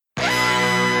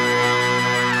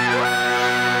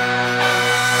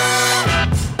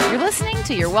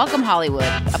to You're Welcome Hollywood,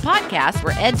 a podcast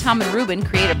where Ed, Tom, and Ruben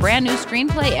create a brand new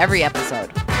screenplay every episode.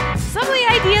 Some of the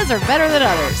ideas are better than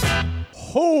others.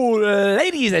 Oh,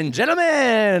 ladies and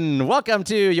gentlemen, welcome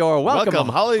to your Welcome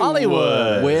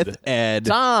Hollywood with Ed,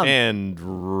 Tom, and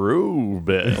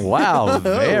Ruben. Wow,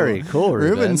 very cool, Ruben.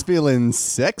 Ruben's feeling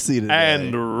sexy today.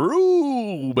 And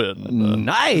Ruben.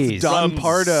 Nice. Don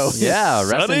Pardo. Yeah,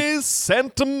 Sunny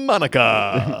Santa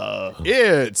Monica.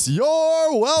 It's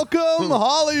your Welcome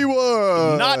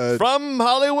Hollywood. Not from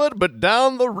Hollywood, but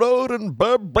down the road in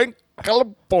Burbank,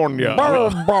 California.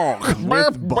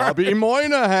 with Bobby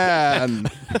Moynihan.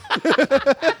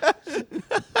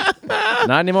 Not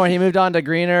anymore. He moved on to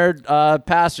greener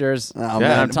pastures. Oh, And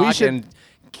man. I'm We talking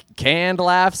canned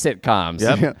laugh sitcoms.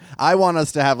 Yep. I want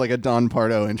us to have like a Don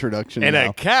Pardo introduction And now.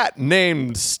 a cat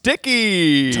named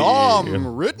Sticky.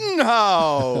 Tom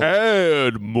Rittenhouse.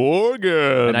 Ed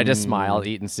Morgan. And I just smiled,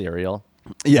 eating cereal.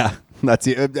 Yeah, that's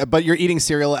it. But you're eating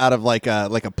cereal out of like a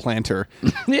planter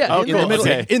Yeah, Oh, in cool. the middle.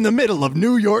 Okay. in the middle of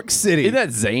New York City. Isn't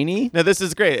that zany? Now, this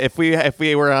is great. If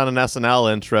we were on an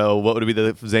SNL intro, what would be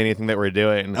the zany thing that we're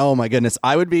doing? Oh my goodness,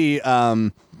 I would be.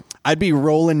 I'd be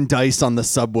rolling dice on the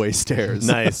subway stairs.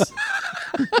 Nice.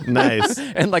 Nice.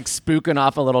 And like spooking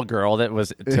off a little girl that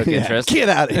took Yeah, interest. get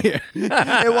out of here.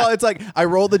 Well, it's like I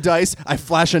roll the dice, I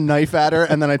flash a knife at her,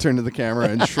 and then I turn to the camera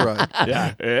and shrug.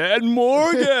 Yeah. Ed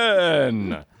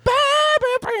Morgan.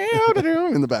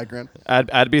 In the background.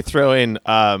 I'd be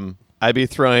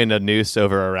throwing a noose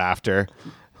over a rafter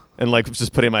and like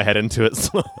just putting my head into it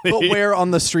slowly. But where on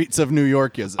the streets of New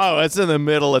York is it? Oh, it's in the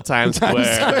middle of Times Square.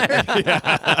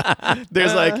 Yeah.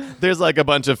 There's like a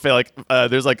bunch of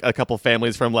there's like a couple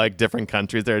families from like different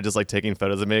countries that are just like taking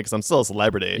photos of me because I'm still a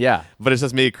celebrity. Yeah. But it's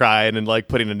just me crying and like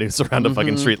putting a noose around a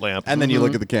fucking street lamp. And then you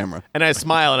look at the camera. And I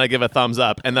smile and I give a thumbs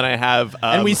up. And then I have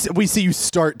And we see you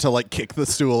start to like kick the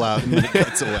stool out and then it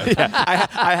cuts away.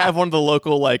 I have one of the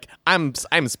local like I'm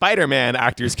Spider-Man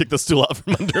actors kick the stool out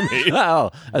from under me.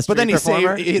 Oh, a But then he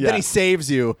performer? then he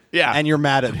saves you. Yeah. And you're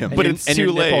mad at him. But And it's and too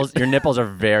your late. Your nipples are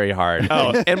very hard.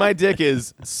 Oh, and my dick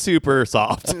is super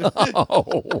soft.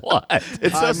 Oh, what?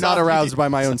 It's so I'm soft not you aroused can- by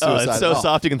my own suicide. it's so at all.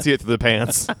 soft you can see it through the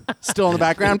pants. Still in the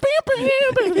background.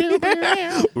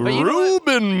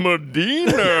 Ruben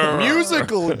Medina.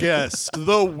 Musical guest,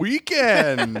 The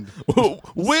Weeknd.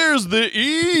 Where's the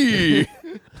E?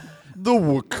 The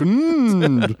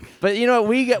Weeknd. But you know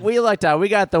what? We lucked out. We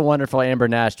got the wonderful Amber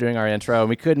Nash doing our intro, and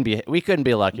we couldn't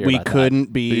be luckier. We about that.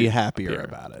 couldn't be happier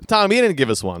about it. Tom, you didn't give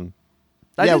us one.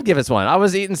 I Yeah. did give us one. I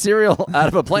was eating cereal out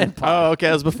of a plant pot. Oh, okay.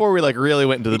 It was before we like really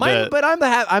went into the bit. But I'm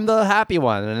the happy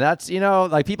one, and that's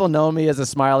like people know me as a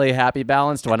smiley, happy,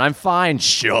 balanced one. I'm fine.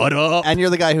 Shut up. And you're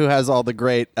the guy who has all the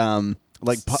great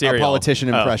Cereal.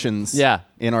 politician Oh. impressions Yeah.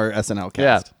 in our SNL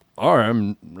Yeah. cast.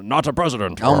 I'm not a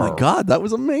president. Oh my God, that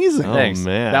was amazing. Thanks.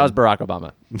 man. That was Barack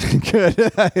Obama.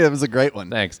 Good. It was a great one.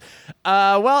 Thanks.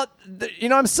 Well,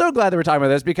 I'm so glad that we're talking about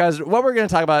this because what we're going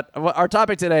to talk about, our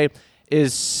topic today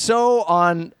is so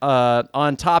on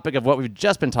topic of what we've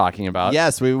just been talking about.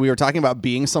 Yes, we were talking about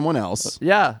being someone else.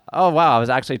 Yeah. Oh, wow. I was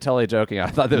actually totally joking. I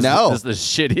thought this was the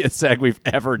shittiest seg we've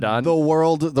ever done. The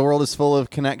world is full of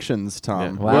connections,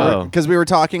 Tom. Yeah. Wow. Because we were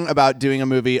talking about doing a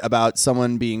movie about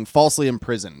someone being falsely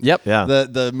imprisoned. Yep. Yeah.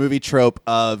 The movie trope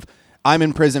of I'm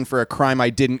in prison for a crime I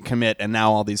didn't commit, and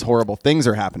now all these horrible things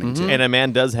are happening to me. And a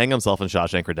man does hang himself in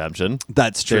Shawshank Redemption.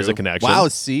 That's true. There's a connection. Wow,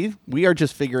 see? We are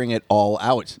just figuring it all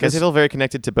out. Guys, I feel very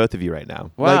connected to both of you right now.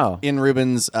 Wow. Like in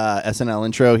Ruben's SNL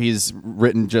intro, he's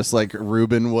written just like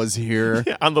Ruben was here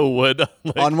On the wood.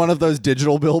 on one of those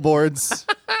digital billboards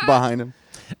behind him.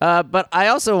 But I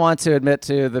also want to admit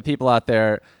to the people out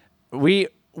there, we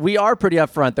are pretty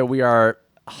upfront that we are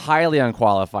highly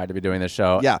unqualified to be doing this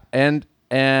show. Yeah. And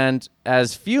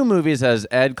as few movies as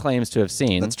Ed claims to have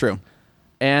seen. That's true.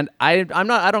 And I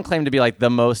don't claim to be like the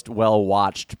most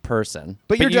well-watched person.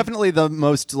 But you're you- definitely the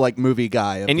most like movie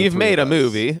guy. Of And the you've three made of a us.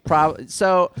 movie.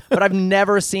 but I've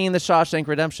never seen The Shawshank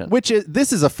Redemption.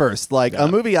 This is a first. Like a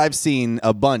movie I've seen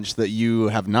a bunch that you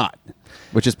have not,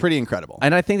 which is pretty incredible.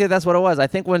 And I think that's what it was. I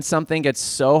think when something gets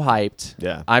so hyped,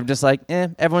 Yeah. I'm just like,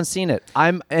 everyone's seen it.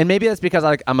 And maybe that's because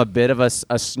I'm a bit of a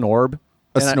snorb.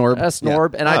 A snorb? A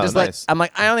snorb. Yeah. And I Oh, just nice. I'm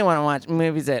like, I only want to watch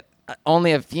movies that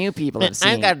only a few people have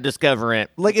seen. to discover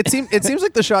it. Like it seems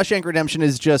like the Shawshank Redemption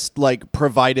is just like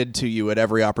provided to you at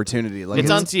every opportunity. Like It's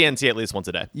on TNT at least once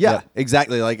a day. Yeah,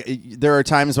 exactly. Like there are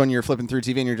times when you're flipping through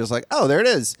TV and you're just like, oh, there it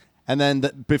is, and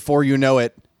then before you know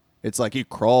it, It's like he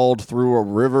crawled through a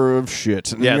river of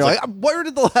shit. And Yeah, you're it's like, where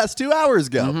did the last 2 hours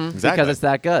go? Exactly. Because it's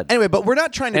that good. Anyway, but we're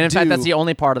not trying to And in do... fact, that's the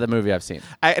only part of the movie I've seen.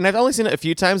 And I've only seen it a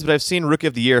few times, but I've seen Rookie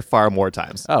of the Year far more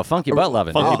times. Oh, Funky Butt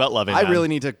Lovin'. Funky Butt Lovin'. I man. really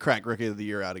need to crack Rookie of the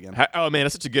Year out again. Oh man,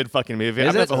 it's such a good fucking movie. I Is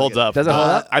don't know it? if it holds up. Does it hold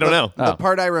up? I don't know. The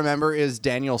part I remember is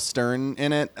Daniel Stern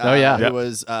in it. Oh, yeah. Who Yep.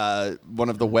 was one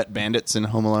of the wet bandits in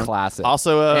Home Alone. Classic.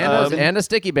 Also, and a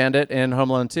sticky bandit in Home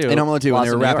Alone 2. In Home Alone 2, when they Lost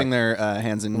were in New wrapping York. their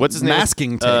hands in what's his name?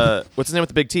 masking tape. What's his name with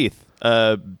the big teeth?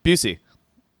 Busey.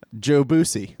 Joe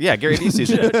Busey. Yeah, Gary Busey.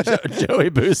 Joey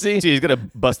Busey. He's gonna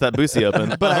bust that Busey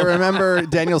open. But I remember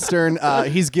Daniel Stern,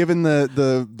 he's given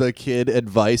the kid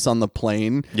advice on the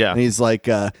plane. Yeah. And he's like,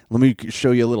 let me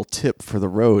show you a little tip for the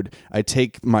road. I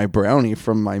take my brownie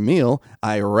from my meal,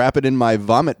 I wrap it in my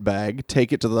vomit bag,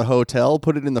 take it to the hotel,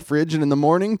 put it in the fridge, and in the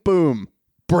morning, boom,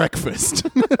 breakfast.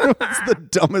 It's the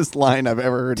dumbest line I've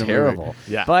ever heard in a movie. Terrible.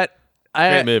 Yeah. But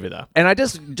Great movie though. And I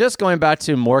just going back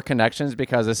to more connections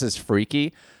because this is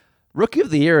freaky. Rookie of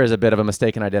the Year is a bit of a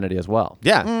mistaken identity as well.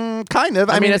 Yeah. Kind of.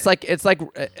 I mean, it's like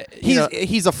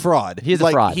he's a fraud. He's a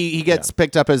like, fraud. He gets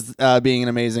picked up as being an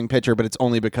amazing pitcher, but it's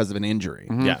only because of an injury.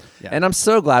 Yeah. And I'm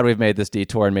so glad we've made this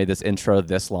detour and made this intro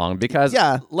this long because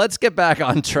let's get back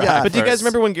on track. Yeah, But do you guys first.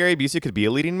 remember when Gary Busey could be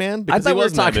a leading man? I Because thought he we were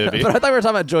was in that talking, movie. but I thought we were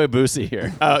talking about Joey Busey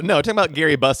here. No, talking about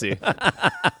Gary Busey.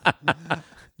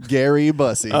 Gary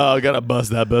Busey. Oh, I gotta bust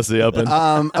that Busey open.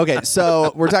 Okay,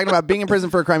 so we're talking about being in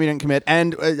prison for a crime you didn't commit,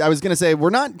 and I was going to say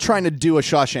we're not trying to do a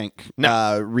Shawshank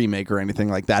remake or anything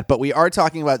like that, but we are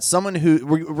talking about someone who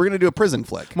we're going to do a prison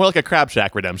flick, More like a Crab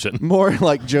Shack redemption. more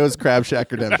like Joe's Crab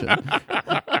Shack Redemption,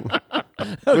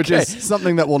 which is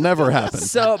something that will never happen.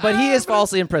 So, but he is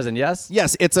falsely in prison, yes?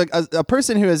 Yes, it's a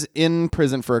person who is in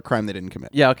prison for a crime they didn't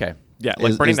commit. Yeah, okay. Yeah,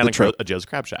 like Is burning the down trope. a Joe's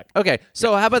Crab Shack. Okay,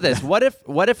 so how about this? What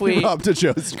if we Robbed to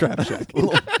Joe's Crab Shack.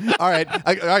 all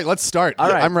right, let's start. All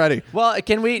right. I'm ready. Well,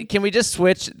 can we just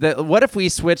switch what if we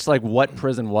switch like what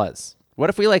prison was? What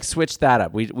if we like switched that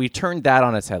up? We turned that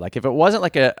on its head. Like if it wasn't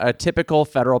like a typical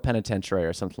federal penitentiary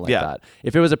or something like that.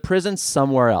 If it was a prison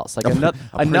somewhere else, like another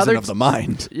Prison of the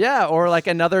mind. yeah, or like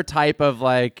another type of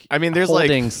like I mean, there's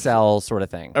holding cell sort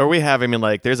of thing. Or we have, I mean,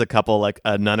 like, there's a couple, like,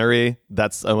 a nunnery.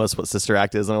 That's almost what Sister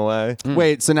Act is in a way.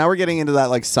 Wait, so now we're getting into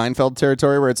that like Seinfeld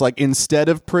territory where it's like instead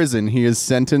of prison, he is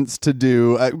sentenced to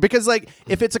do because like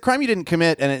if it's a crime you didn't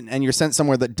commit and you're sent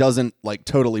somewhere that doesn't like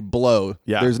totally blow,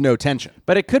 there's no tension.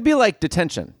 But it could be like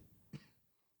detention.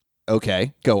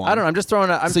 Okay, go on. I don't know. I'm just throwing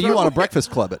it. You want to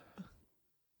Breakfast Club it?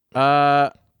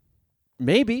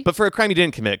 Maybe. But for a crime you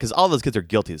didn't commit, because all those kids are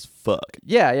guilty as fuck.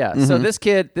 Yeah. So this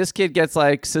kid gets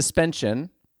like suspension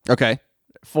Okay.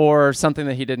 for something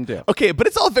that he didn't do. Okay, but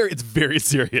it's very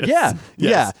serious. Yeah.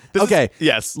 Yes. This is- Okay.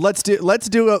 yes. Mash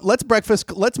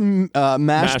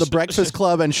the Breakfast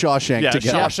Club and Shawshank Yeah,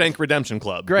 together. Shawshank Redemption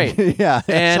Club. Great. Yeah.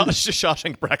 And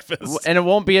Shawshank Breakfast. and it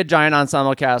won't be a giant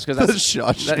ensemble cast because The that's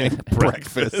Shawshank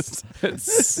Breakfast.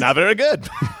 Not very good.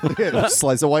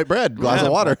 Slice of white bread, glass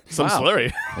of water. Some Wow.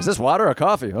 slurry. is this water or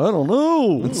coffee? I don't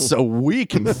know. It's so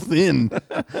weak and thin.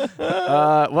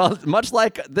 Well, much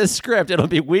like this script, it'll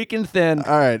be weak and thin.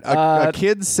 All right, a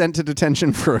kid sent to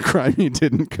detention for a crime he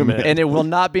didn't commit. And it will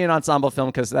not be an ensemble film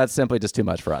because that's simply just too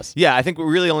much for us. Yeah, I think we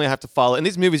really only have to follow in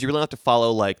these movies. You really have to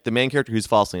follow like the main character who's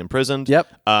falsely imprisoned. Yep.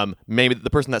 Maybe the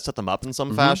person that set them up in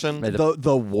some fashion. Maybe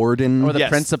the warden Or the Yes.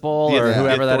 principal The- or the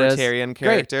whoever that is. authoritarian Great.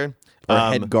 character. or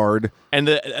head guard. And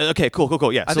the okay,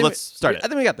 cool. Yeah. So let's start it. I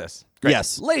think we got this.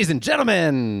 Yes. Ladies and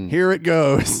gentlemen, Here it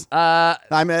goes.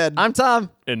 I'm Ed. I'm Tom.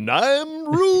 And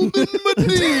I'm Ruben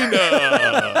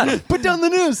Medina. Put down the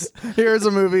news. Here's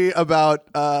a movie about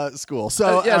school. So Yeah,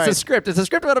 all it's a right. script. It's a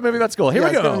script about a movie about school. Here Yeah,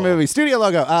 we it's go. a movie. Studio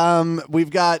logo. We've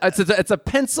got It's a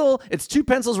pencil. It's two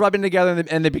pencils rubbing together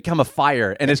and they become a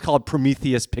fire, and it's called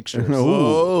Prometheus Pictures.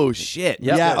 Oh shit.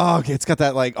 Yep. yeah. Oh, okay. It's got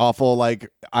that like awful like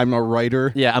I'm a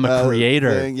writer. Yeah, I'm a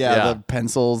creator. thing. Yeah, Yeah. the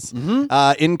pencils.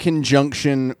 In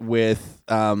conjunction with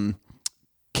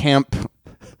Camp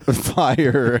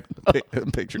Fire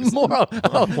Pictures. More.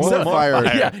 Set Fire.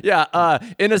 Yeah.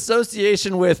 In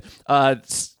association with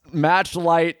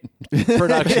Matchlight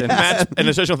Production. In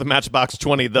association with the Matchbox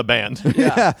 20, the band.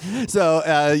 Yeah.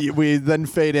 So we then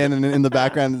fade in, and in the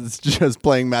background, it's just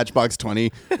playing Matchbox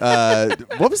 20.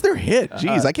 What was their hit?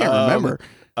 Jeez, I can't remember.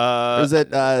 Was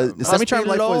it Semi-Charmed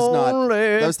Life was not.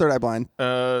 lonely. That was Third Eye Blind.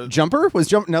 Jumper was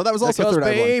Jump. No, that was also Because Third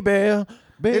Eye Blind.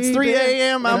 baby, It's 3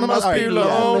 a.m. I must be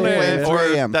lonely. Or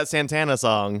 3 a.m. that Santana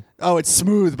song. Oh, it's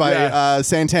Smooth by Yeah.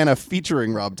 Santana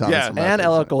featuring Rob Thomas. Yeah. from and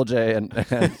Raptors. LL Cool J and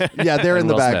Yeah, they're in and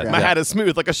the Will Smith. background. My Yeah. hat is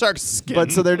smooth like a shark's skin.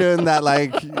 But so they're doing that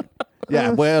like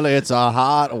Yeah, well, it's a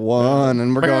hot one,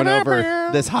 and we're going over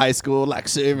this high school like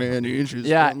 7 inches.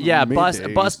 Yeah, from yeah. the Bus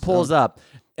middays. pulls up,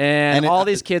 and And all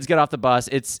these kids get off the bus.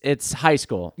 It's high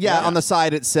school. Yeah, on the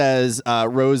side it says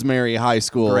Rosemary High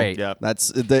School. Great. Yep.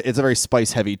 It's a very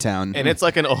spice heavy town. And it's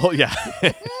like an old, yeah.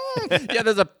 Yeah,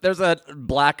 there's a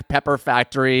black pepper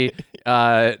factory.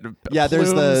 Yeah,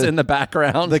 there's plumes the- in the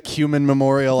background. the Cumin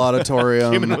Memorial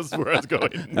Auditorium. Human was where I was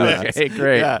going. Okay,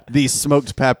 great. Yeah. The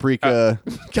smoked paprika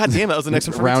God damn, that was the next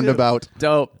one for me, too. roundabout.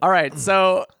 Dope. All right,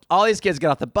 so all these kids get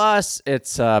off the bus.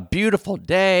 It's a beautiful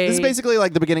day. This is basically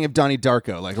like the beginning of Donnie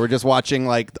Darko. Like we're just watching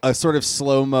like a sort of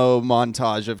slow-mo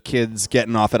montage of kids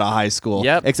getting off at a high school.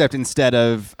 Yep. Except instead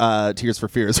of Tears for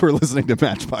Fears, we're listening to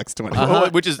Matchbox 20.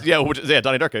 Which is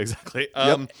Donnie Darko, exactly.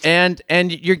 and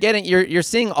you're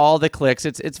seeing all the cliques.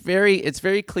 It's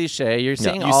very cliche. You're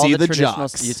seeing You all see the the traditional.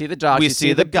 jocks. You see the jocks. We you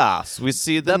see the goths. We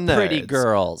see the nerds. pretty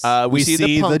girls. We see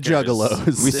the punkers.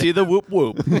 juggalos. We see the whoop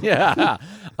whoop. yeah.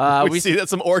 we see that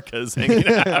some orcas hanging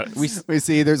out. We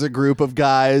see there's a group of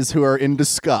guys who are into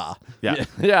ska. Yeah.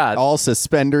 yeah. All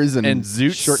suspenders and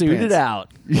zoot short suited pants.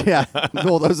 out. Yeah.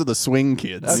 Well, those are the swing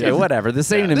kids. Okay, whatever. The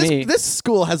same to me. This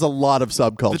school has a lot of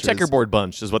subcultures. The checkerboard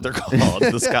bunch is what they're called.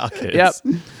 The ska kids.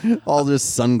 Yep. All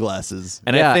just sunglasses.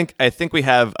 And Yeah. I think we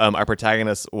have our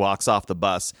protagonist walks off the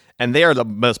bus, and they are the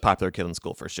most popular kid in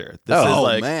school for sure. This is Oh,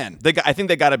 like, man. I think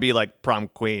they got to be like prom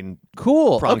queen.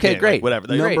 Cool. Prom Okay, king, great. like, whatever.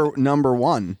 They're Great. Number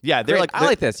one. Yeah, they're Great. like I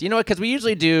like this. You know what? Because we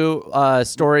usually do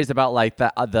stories about like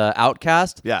the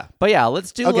outcast. Yeah. But yeah,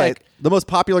 let's do Okay, like. the most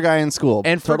popular guy in school.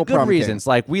 And for total good prom king. reasons.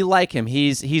 Like we like him.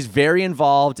 He's very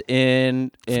involved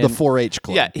in The 4-H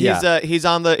club. Yeah, he's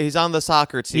on the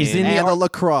soccer team. He's in and the the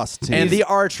lacrosse team. and the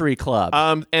archery club.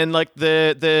 and like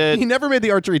the he never made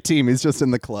the archery team. He's just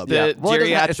in the club. the Well, it's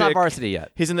not geriatric- varsity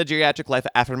yet. He's in the geriatric life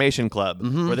affirmation club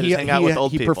where they He, just hang out with he-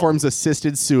 old he people. performs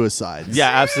assisted suicides. Yeah,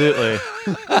 absolutely.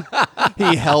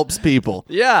 He helps people.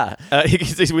 Yeah.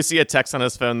 We see a text on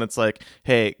his phone that's like,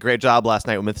 "Hey, great job last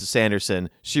night with Mrs. Sanderson.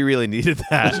 She really needed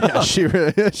that."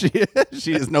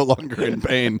 She is no longer in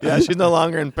pain. Yeah, she's no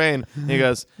longer in pain. He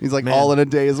goes, He's like "Man." all in a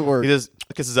day's work. He just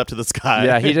kisses up to the sky.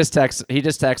 Yeah, he just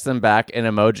texts them back an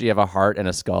emoji of a heart and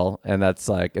a skull, and that's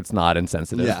like it's not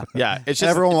insensitive. Yeah. yeah. It's just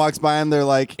Everyone walks by and they're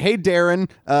like, "Hey, Darren,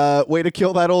 way to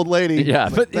kill that old lady." Yeah,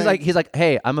 I'm but "Thanks. he's like,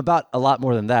 hey, I'm about a lot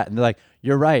more than that, and they're like,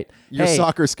 you're right. Your Hey,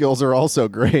 soccer skills are also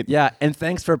great. Yeah, and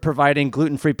thanks for providing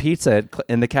gluten-free pizza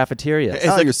in the cafeteria.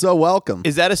 Oh, you're so welcome.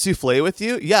 Is that a souffle with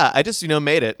you? Yeah, I just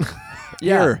made it.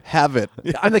 Yeah. Here, have it.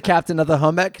 I'm the captain of the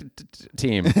home ec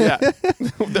team. Yeah,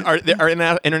 our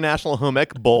international home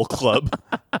ec bowl club.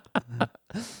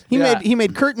 He Yeah.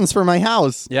 made curtains for my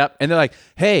house. Yep. And they're like,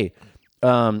 hey,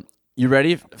 you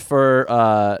ready for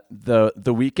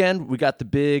the weekend? We got the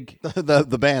big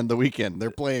the band, The Weekend. They're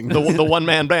playing. The one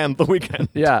man band, The Weeknd.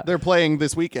 yeah. They're playing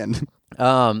this weekend.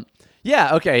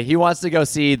 Yeah, okay. He wants to go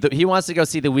see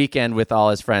the weekend with all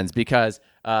his friends because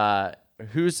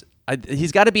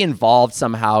he's got to be involved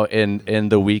somehow in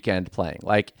the weekend playing.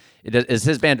 Like, is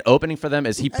his band opening for them?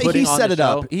 Is he putting on the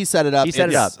show? He set it up. He set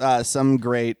it It's, up. some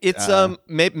great. It's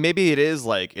maybe it is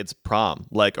like it's prom,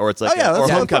 like, or it's like Oh, yeah, or that's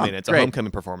homecoming. prom. It's a Great.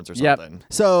 homecoming performance or Yep. something.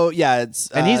 So yeah,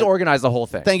 it's And he's organized the whole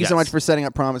thing. Thank you so Yes. much for setting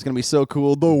up prom. It's going to be so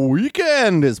cool. The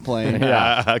Weekend is playing.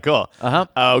 Cool. Uh-huh.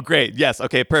 Oh, great. Yes.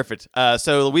 Okay. Perfect.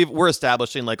 So we're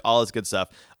establishing like all this good stuff.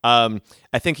 I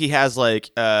think he has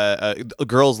like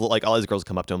girls, like all these girls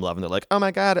come up to him, love, and they're like, "Oh my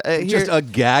god, Just a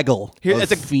gaggle Here- of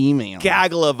it's a female.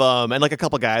 gaggle of them," and like a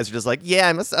couple guys are just like, "Yeah,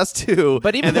 I miss us too."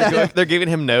 But even- and they're giving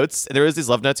him notes. And there was these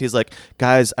love notes. He's like,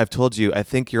 "Guys, I've told you, I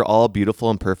think you're all beautiful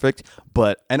and perfect,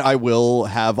 but." And I will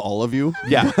have all of you.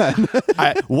 Yeah.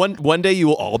 One day you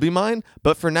will all be mine,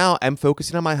 but for now I'm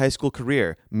focusing on my high school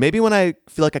career. Maybe when I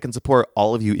feel like I can support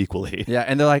all of you equally. Yeah,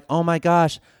 and they're like, "Oh my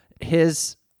gosh,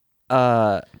 his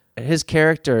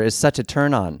character is such a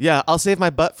turn on." Yeah, I'll save my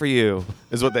butt for you,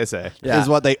 is what they say. Yeah. Is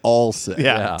what they all say.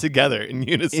 Yeah, Yeah. together in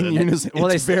unison. In unison. Well,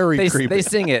 it's they very they, creepy. They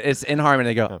sing it. It's in harmony.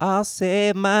 They go, "I'll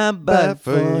save my butt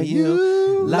for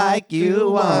you, like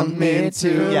you want me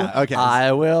to. Yeah, okay.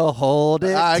 I will hold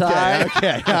it tight."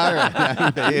 Okay. All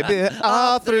right. Baby,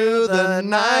 all through the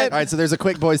night. All right. So there's a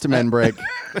quick Boys to Men break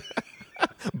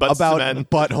Butts to about men.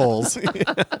 buttholes.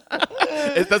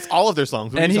 That's all of their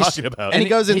songs. What are you talking about? and he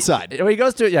goes inside. He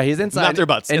goes to he's inside. Not their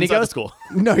butts. And inside he goes the school.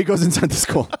 No, he goes inside the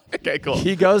school. Okay, cool.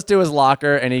 He goes to his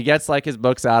locker and he gets like his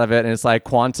books out of it, and it's like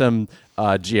quantum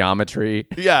geometry.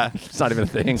 Yeah. It's not even a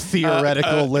thing.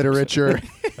 Theoretical literature.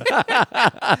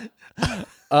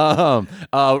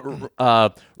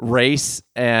 Race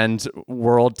and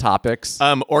world topics.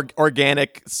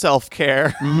 Organic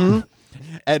self-care.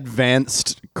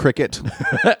 Advanced cricket.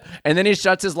 And then he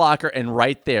shuts his locker, and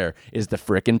right there is the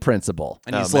frickin' principal.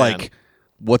 And he's man. like,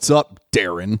 "What's up,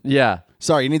 Darren?" Yeah.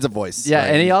 Sorry, he needs a voice. Yeah, Right.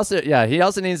 and he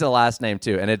also needs a last name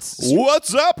too, and it's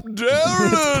What's up,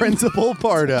 Darren? Principal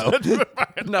Pardo.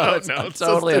 no, it's it's so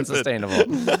totally stupid.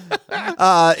 unsustainable.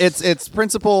 It's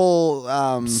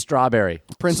Principal Strawberry.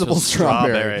 Principal Just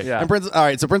Strawberry. Strawberry. Yeah. And all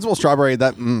right, so Principal Strawberry.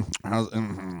 That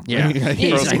Yeah.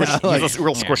 he's He's a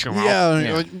real squishy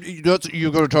mouth. that's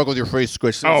you got to talk with your face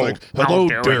squished. Oh, It's like, hello,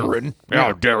 Darren.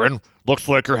 Yeah, Darren. Looks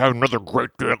like you're having another great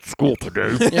day at school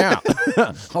today. Yeah.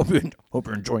 hope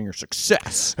you're enjoying your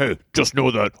success. Hey, just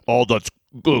know that all that's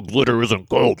good glitter isn't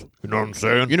gold. You know what I'm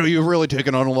saying? You know, you've really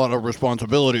taken on a lot of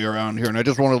responsibility around here, and I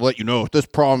just want to let you know if this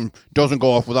prom doesn't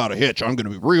go off without a hitch, I'm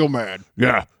going to be real mad.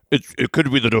 Yeah, it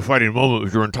could be the defining moment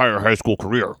of your entire high school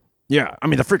career. Yeah, I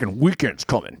mean, the freaking weekend's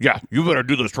coming. Yeah, you better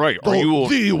do this right. Are you?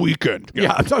 The weekend.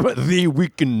 Yeah, I'm talking about the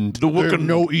weekend. The There's weekend.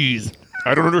 no ease.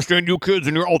 I don't understand you kids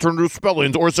and your alternative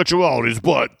spellings or sexualities,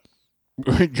 but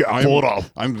Yeah, pull it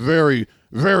off. I'm very,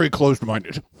 very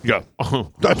closed-minded. Yeah.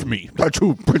 That's me. That's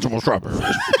who Principal Strawberry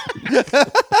is.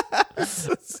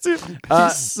 he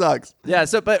sucks Yeah.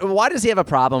 So, but why does he have a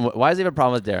problem? Why does he have a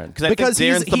problem with Darren? because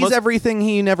he's everything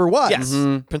he never was. Yes.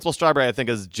 Principal Strawberry, I think,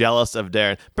 is jealous of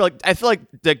Darren. But like, I feel like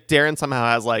Darren somehow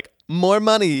has like more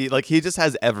money. Like he just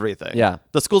has everything. Yeah.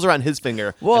 The school's around his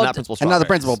finger. Well, and not Principal And Strawberry. now the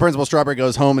principal. Principal Strawberry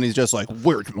goes home and he's just like,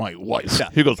 Where's my wife?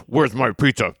 He goes, "Where's my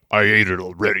pizza? I ate it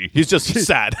already." He's just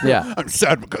sad. Yeah. I'm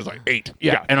sad because I ate.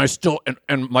 Yeah, and I still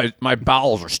and my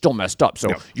bowels are still messed up. So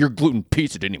your gluten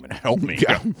pizza didn't even help me.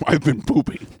 Yeah, I've been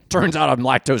pooping. Turns out I'm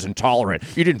lactose intolerant.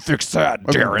 You didn't fix that, I've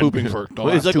been Darren. pooping for the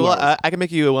Well, he's last like, 2 well, hours. I can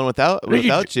make you one without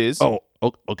cheese. Oh,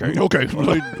 okay. Okay,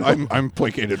 I'm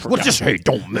placated for Well, that. just hey,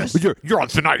 don't miss. You're on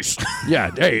thin ice.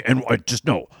 Yeah, hey, and just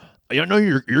know, I know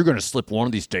you're gonna slip one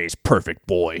of these days, perfect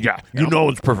boy. Yeah, you know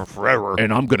it's perfect forever.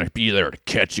 and I'm gonna be there to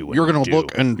catch you. when You're you going to do.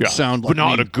 look and Yeah, sound like but not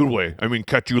me. in a good way. I mean,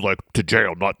 catch you like to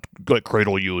jail, not like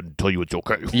cradle you and tell you it's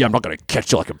okay. Yeah, I'm not gonna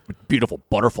catch you like a beautiful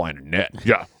butterfly in a net.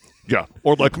 Yeah,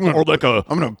 or like a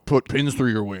I'm going to put pins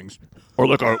through your wings. or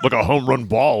like a home run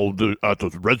ball at the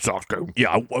Red Sox game.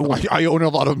 Yeah, I own a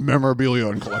lot of memorabilia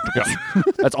and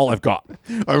collectibles. that's all I've got.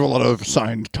 I have a lot of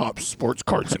signed top sports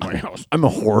cards in my house. I'm a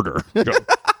hoarder.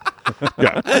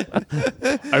 Yeah,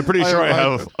 I'm pretty sure I I-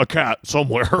 have a cat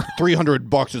somewhere. 300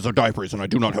 boxes of diapers, and I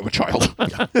do not have a child.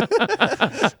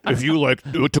 If you like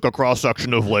took a cross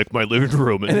section of like my living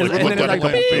room and like And looked then at it's a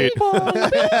like, feet,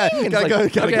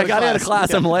 Okay, I got out of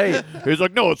class. I'm late. he's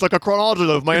like, no, it's like a chronology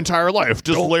of my entire life,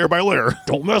 just layer by layer.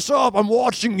 Don't mess up. I'm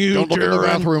watching you, Don't look in the Darren.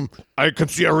 bathroom. I can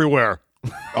see everywhere.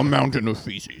 A mountain of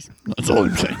feces. That's all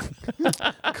I'm saying.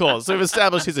 Cool. So we've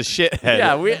established he's a shithead.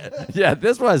 Yeah,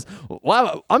 this was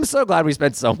wow. I'm so glad we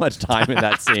spent so much time in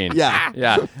that scene.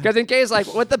 Yeah. Because in case like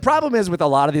what the problem is with a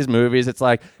lot of these movies, it's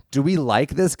like, do we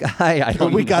like this guy? I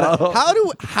don't We got know.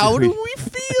 to how do we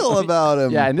feel about him?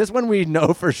 Yeah, and this one we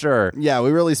know for sure. Yeah, we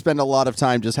really spend a lot of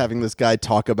time just having this guy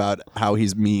talk about how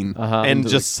he's mean. And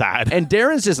just sad. And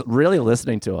Darren's just really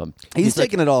listening to him. He's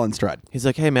taking it all in stride. He's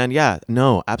like, hey, man, yeah,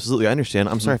 no, absolutely. I understand.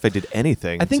 I'm sorry if I did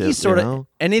anything. I think to, he's sort you of, know?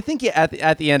 and I think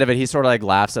at the end of it, he sort of like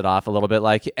laughs it off a little bit.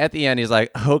 Like at the end, he's like,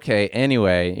 okay,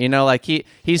 anyway, you know, like he's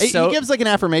He so. gives like an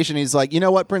affirmation. He's like, you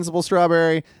know what, Principal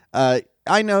Strawberry?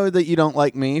 I know that you don't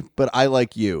like me, but I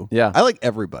like you. Yeah. I like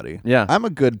everybody. Yeah. I'm a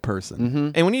good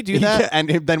person. And when you do that, And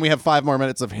then we have 5 more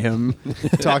minutes of him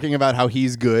talking about how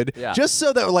he's good, Yeah. just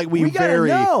so that like we gotta very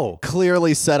know.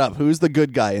 clearly set up who's the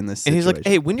good guy in this and situation. he's like,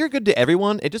 hey, when you're good to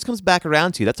everyone, it just comes back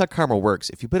around to you. That's how karma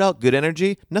works. If you put out good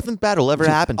energy, nothing bad will ever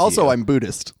happen to you. also, I'm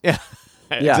Buddhist. Yeah.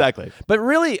 Yeah. Exactly. But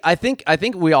really, I think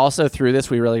we also through this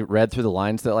we really read through the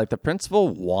lines that like the principal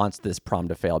wants this prom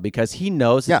to fail because he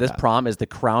knows that Yeah. this prom is the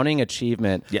crowning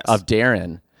achievement Yes. of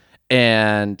Darren,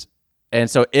 and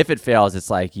so if it fails, it's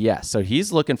like yes. So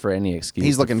he's looking for any excuse.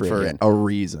 He's to looking for friggin' a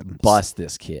reason. bust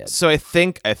this kid. So I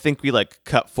think we like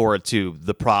cut forward to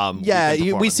the prom. Yeah,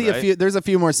 weekend we see a performance, few. There's a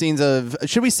few more scenes of.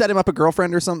 Should we set him up a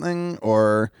girlfriend or something?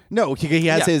 Or no? He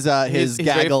has Yeah. his He's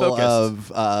very gaggle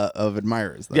focused. of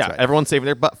admirers. That's Yeah, right. everyone's saving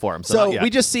their butt for him. So, So we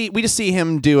just see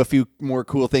him do a few more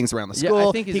cool things around the Yeah, school.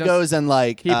 I think he goes and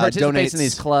like He participates donates in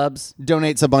these clubs.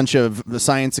 donates a bunch of the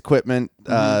science equipment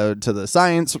to the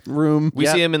science room. we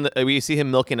Yeah. see him we see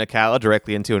him milking a cow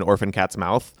directly into an orphan cat's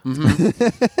mouth.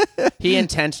 He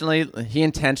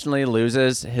intentionally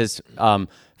loses his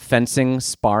fencing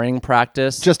sparring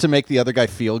practice. Just to make the other guy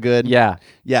feel good. yeah.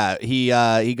 Yeah.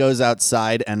 He goes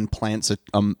outside and plants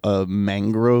a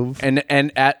mangrove. And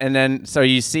then so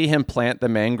you see him plant the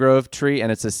mangrove tree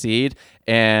and it's a seed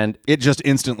and It just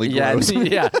instantly yeah, grows.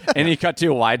 yeah, and he cut to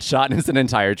a wide shot and it's an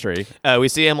entire tree. We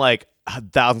see him like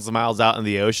thousands of miles out in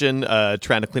the ocean,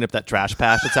 trying to clean up that trash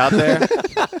patch that's out there.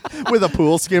 With a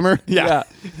pool skimmer. Yeah.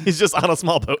 He's just on a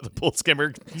small boat with a pool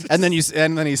skimmer. And then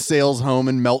he sails home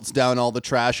and melts down all the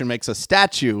trash and makes a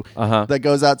statue that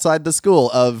goes outside the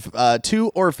school of 2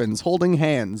 orphans holding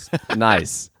hands.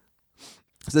 Nice.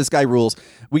 So this guy rules.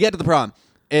 We get to the prom.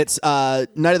 It's night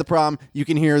of the prom. You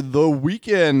can hear The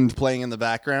Weeknd playing in the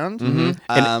background. And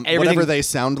whatever they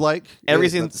sound like.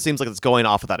 Everything seems like it's going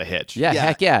off without a hitch. Yeah, Yeah.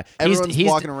 heck yeah. Everyone's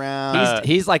walking around.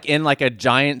 He's like in like a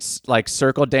giant like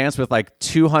circle dance with like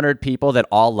 200 people that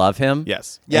all love him.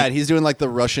 Yes. Yeah, and he's doing like the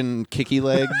Russian kicky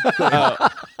leg.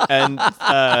 And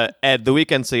Ed, The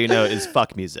Weeknd, so you know, is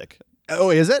fuck music. Oh,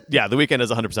 is it? Yeah, The Weeknd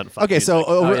is 100% fuck Okay, music.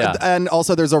 so yeah. and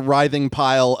also there's a writhing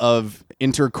pile of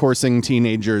intercoursing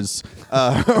teenagers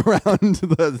around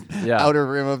the outer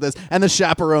rim of this, and the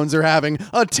chaperones are having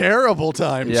a terrible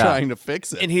time trying to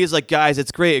fix it. And he's like, guys,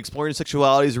 it's great. Exploring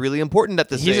sexuality is really important at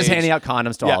this He's age. just handing out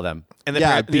condoms to all of them. And the,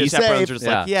 Yeah, the be chaperones safe. are just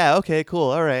like, yeah, okay,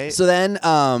 cool, all right. So then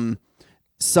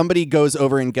somebody goes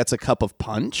over and gets a cup of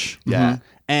punch. Yeah.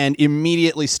 And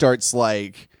immediately starts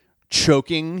like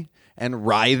choking and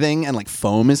writhing, and like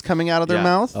foam is coming out of their Yeah.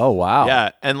 mouth. Oh wow.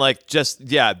 Yeah, and like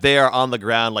they are on the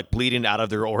ground, like bleeding out of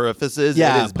their orifices.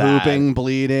 Yeah, it is bad. pooping,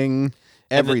 bleeding,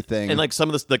 everything. And like some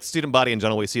of this, like student body in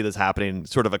general, we see this happening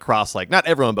sort of across, like not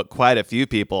everyone, but quite a few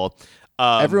people.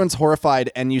 Everyone's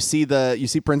horrified, and you see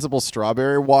Principal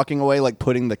Strawberry walking away, like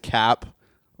putting the cap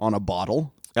on a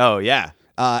bottle, Oh yeah,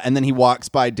 and then he walks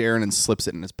by Darren and slips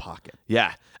it in his pocket.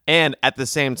 yeah. And at the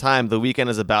same time, The Weeknd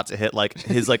is about to hit like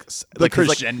his like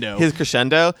crescendo. his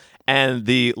crescendo, and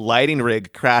the lighting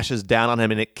rig crashes down on him,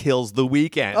 and it kills The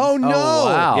Weeknd. Oh no!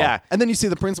 wow. Yeah. And then you see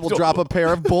the principal drop a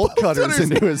pair of bolt cutters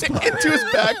into his pocket. into his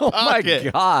back Oh my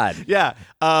pocket. god. Yeah.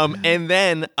 And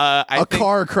then I A think,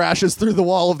 car crashes through the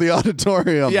wall of the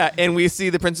auditorium. Yeah, and we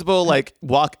see the principal like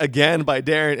walk again by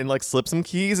Darren and like slip some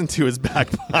keys into his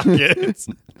back pocket.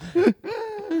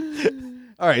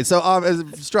 All right, so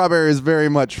Strawberry is very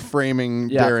much framing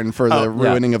Darren for the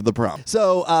ruining of the prom.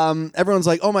 So everyone's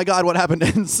like, "Oh my God, what happened?"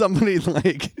 And somebody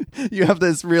like, you have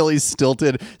this really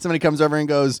stilted. Somebody comes over and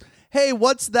goes, "Hey,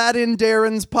 what's that in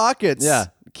Darren's pockets?" Yeah,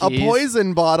 a keys.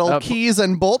 poison bottle, keys,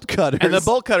 and bolt cutters. And the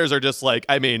bolt cutters are just like,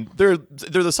 I mean, they're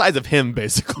the size of him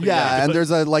basically. Yeah, and there's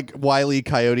a like Wile E.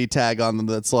 Coyote tag on them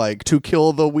that's like "to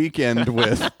kill the weekend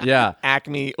with." Yeah.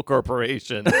 Acme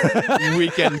Corporation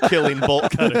weekend killing bolt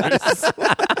cutters.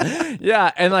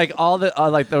 Yeah, and like all the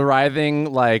like the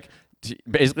writhing like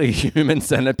basically human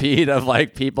centipede of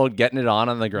like people getting it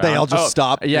on the ground. They all just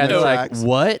stop. Yeah, in they're their like, tracks.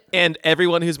 what? And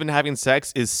everyone who's been having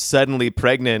sex is suddenly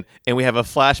pregnant, and we have a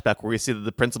flashback where we see that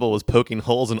the principal was poking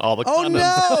holes in all the condoms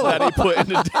no! that he put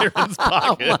into Darren's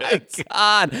pocket.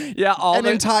 God. Yeah, all An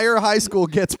the entire high school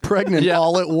gets pregnant Yeah.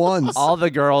 all at once. all the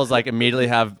girls like immediately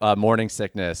have morning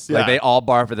sickness. Like Yeah. they all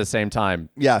barf at the same time.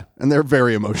 Yeah, and they're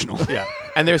very emotional. Yeah,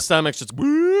 and their stomachs just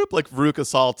whoop like Veruca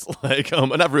Salt's like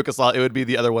not Veruca Salt. It would be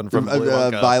the other one from Willy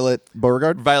Wonka. Violet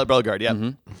Beauregard. Violet Beauregard,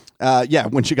 yeah, Yeah,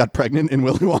 when she got pregnant in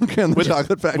Willy Wonka and the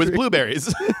Chocolate Factory. with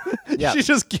blueberries. Yeah. She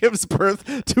just gives birth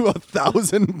to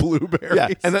 1,000 blueberries. Yeah,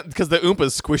 and then because the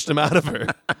Oompas squished them out of her.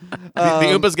 The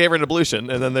Oompas gave her an ablution,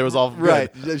 and then there was all good.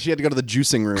 Right, she had to go to the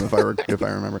juicing room if I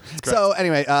remember. So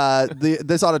anyway,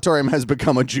 this auditorium has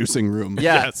become a juicing room.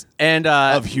 Yeah. Yes. And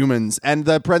of humans, and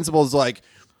the principal's like,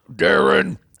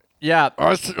 Darren, yeah.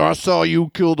 I saw you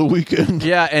kill the weekend.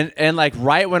 Yeah, and like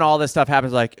right when all this stuff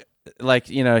happens, like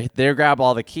you know, they grab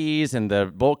all the keys and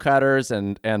the bolt cutters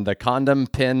and the condom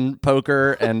pin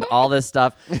poker and all this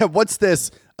stuff. yeah, "What's this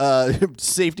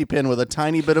safety pin with a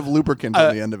tiny bit of lubricant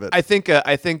on the end of it?" I think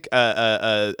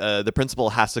the principal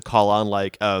has to call on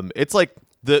like it's like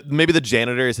maybe the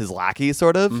janitor is his lackey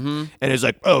sort of, and he's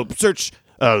like, Oh, search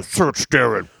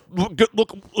Darren. Look,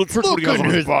 search what he has in on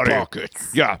his his body. pockets.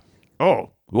 Yeah.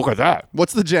 Oh, look at that.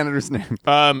 What's the janitor's name?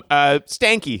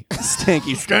 Stanky.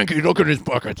 Stanky. Stanky, look in his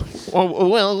pockets. Oh,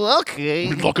 well, okay.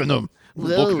 Look in them.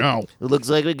 Well, Look now. It looks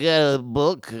like we got a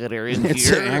bolt cutter in It's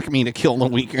here. Acme to kill the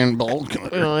weekend bolt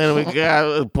cutter. And we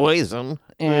got poison.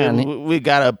 And we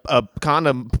got a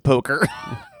condom poker.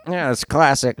 Yeah, it's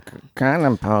classic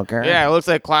condom poker. Yeah, it looks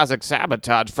like classic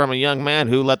sabotage from a young man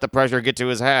who let the pressure get to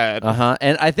his head.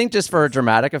 And I think just for a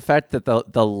dramatic effect that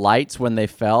the lights when they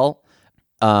fell,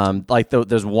 like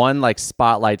there's one like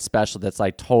spotlight special that's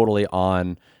like totally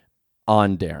on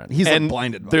Darren. He's And like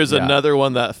blinded. By there's it. another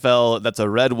one that fell. That's a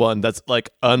red one. That's like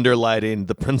underlighting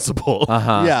the principal.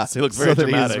 Yeah, So he looks very that he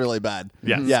is dramatic. really bad.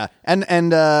 Yes. Yeah, and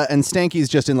Stanky's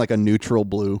just in like a neutral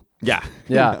blue. Yeah.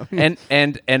 Yeah,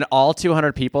 and all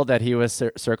 200 people that he was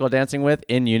circle dancing with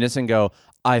in unison go,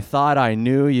 I thought I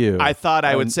knew you. I thought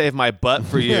I would save my butt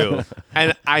for you,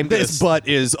 and I'm This butt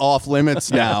is off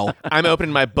limits now. I'm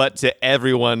opening my butt to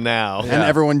everyone now. And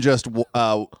everyone just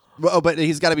but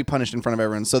he's got to be punished in front of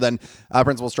everyone. So then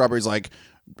Principal Strawberry's like,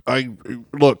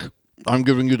 Look, I'm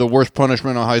giving you the worst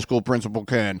punishment a high school principal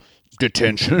can.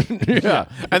 Detention. yeah.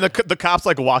 And the cop's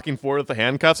like walking forward with the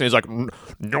handcuffs, and he's like,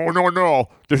 No.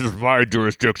 This is my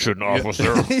jurisdiction,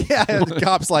 officer. yeah, and the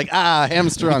cop's like,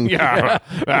 hamstrung. Yeah.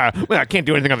 Well, I can't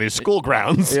do anything on these school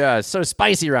grounds. Yeah, it's so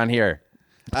spicy around here.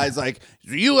 He's like,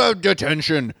 You have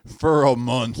detention for a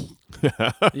month.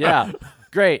 Yeah,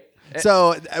 great.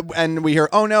 so, and we hear,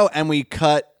 oh no, and we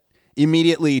cut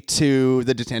immediately to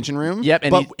the detention room. Yep,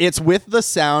 and but it's with the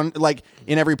sound, like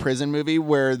in every prison movie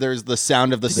where there's the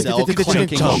sound of the cell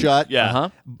clanking shut. yeah.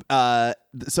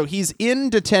 So he's in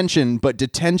detention, but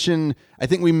detention, I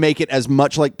think we make it as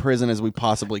much like prison as we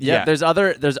possibly can. Yeah, there's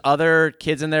other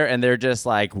kids in there, and they're just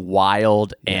like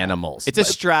wild animals. It's a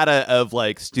strata of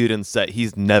like students that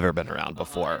he's never been around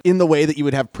before. In the way that you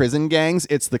would have prison gangs,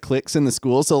 it's the cliques in the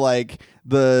school. So like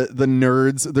the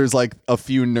nerds, there's like a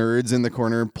few nerds in the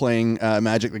corner playing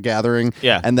Magic the Gathering.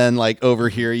 Yeah. And then like over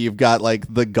here you've got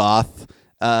like the goth.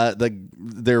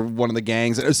 They're one of the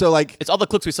gangs. So like It's all the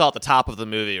clips we saw at the top of the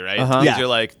movie, right?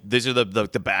 These are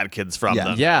the bad kids from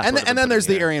them. Yeah. and then there's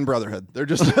the Aryan Brotherhood. They're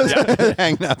just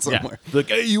hanging out somewhere. Like,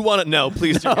 hey, you want it? No,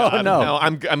 please, dear God. no.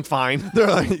 I'm fine. They're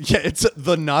like, yeah, it's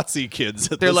the Nazi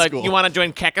kids. At They're the like, school. you want to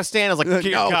join Kekistan? I was like,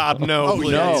 dear God, no, Oh,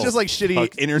 please. no. It's just like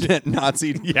shitty internet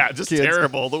Nazi. Yeah, just kids.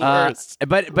 terrible, the worst.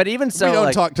 But even so, We don't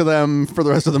like, talk to them for the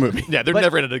rest of the movie. Yeah, they're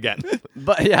never in it again.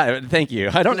 But yeah, thank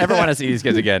you. I don't ever want to see these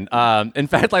kids again. In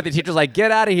fact, like the teacher's like, get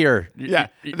out of here. Yeah,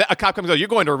 a cop comes and goes, you're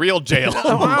going to real jail.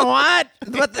 What?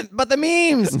 But the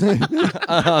memes.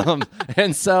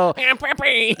 And so,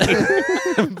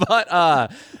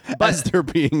 but As they're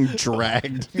being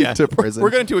dragged Yeah. to prison. We're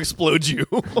going to explode you.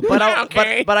 but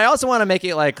I also want to make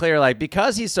it like clear, like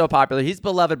because he's so popular, he's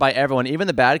beloved by everyone, even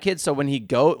the bad kids. So when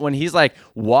he's like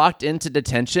walked into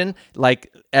detention,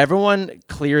 like everyone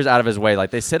clears out of his way.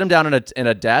 Like they sit him down in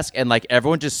a desk, and like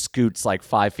everyone just scoots like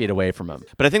 5 feet away from him.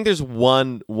 But I think there's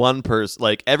one person,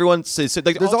 like everyone says,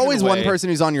 like, There's always one person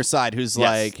who's on your side who's Yes.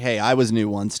 like, hey, I was new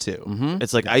once too.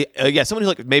 It's like someone who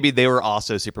like maybe they were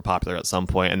also super popular at some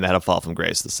point and had a fall from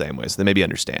grace the same way, so they maybe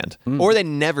understand, or they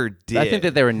never did. I think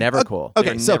that they were never cool. Okay,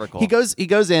 They're so never cool. he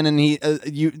goes in and he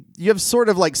you have sort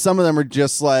of like some of them are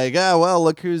just like, well,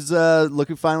 look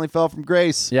who finally fell from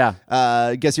grace. Yeah.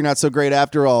 Guess you're not so great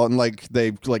after all, and like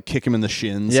they like kick him in the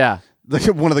shins. Yeah.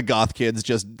 One of the goth kids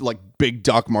just like big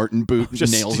Doc Martin boot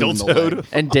Just nails him in the steel-toed. leg.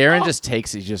 And Darren just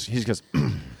takes he goes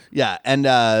Yeah,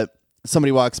 and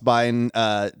somebody walks by and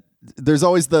there's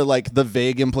always the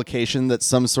vague implication that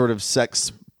some sort of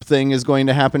sex thing is going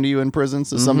to happen to you in prison.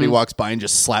 So somebody walks by and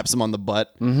just slaps him on the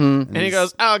butt. and he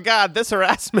goes, oh God, this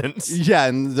harassment. Yeah,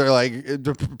 and they're like,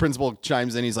 the principal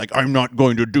chimes in. He's like, I'm not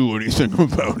going to do anything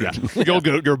about it. You'll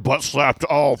get your butt slapped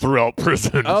all throughout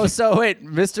prison. oh, so wait,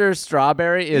 Mr.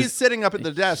 Strawberry is He's sitting up at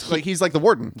the desk, like he's like the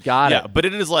warden. got Yeah, it. but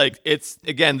it is like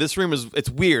this room it's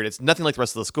weird. It's nothing like the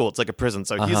rest of the school. It's like a prison.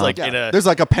 So he's like in a There's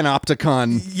like a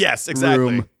panopticon. yes, exactly.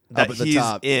 room that up at the he's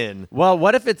top. in. Well,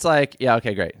 what if it's like, yeah,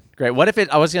 okay, great. What if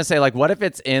I was going to say, like, what if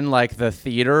it's in, like, the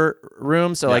theater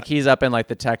room? So, like, he's up in, like,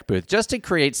 the tech booth, just to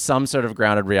create some sort of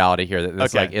grounded reality here that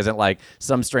this, Okay. like, isn't, like,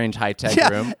 some strange high-tech Yeah,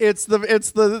 room. it's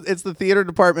the theater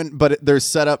department, but they're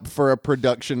set up for a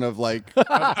production of like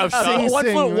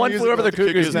One flew over the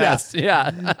cuckoo's nest.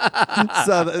 Yeah.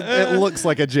 so it looks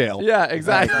like a jail. Yeah,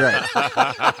 exactly.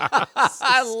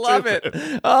 I love it.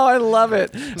 Oh, I love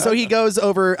it. So he goes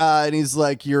over and he's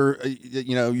like, your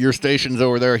station's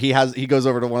over there. He goes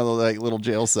over to one of the like little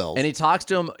jail cells. And he talks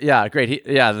to him. Yeah, great.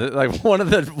 Like one of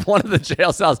the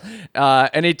jail cells.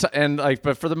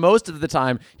 But for the most of the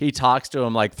time, he talks to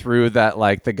him like through that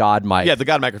like the God mic. Yeah, the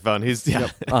God microphone. He's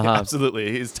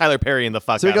absolutely. He's Tyler Perry in the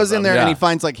fuck. So he out goes of in them. there and Yeah. he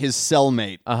finds like his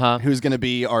cellmate, who's going to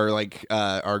be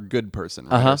our good person,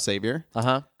 right? Our savior.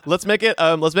 Let's make it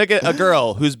a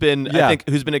girl who's been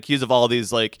who's been accused of all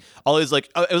these it was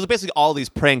basically all these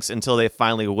pranks until they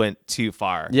finally went too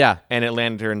far. Yeah. and it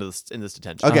landed her in this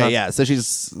detention. Okay, yeah. So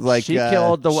she's like She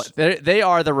killed they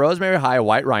are the Rosemary High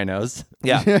white rhinos.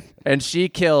 Yeah. And she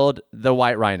killed the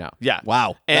white rhino. Yeah.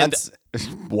 Wow. And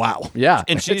Wow. Yeah,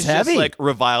 And she's it's just heavy. like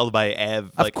reviled by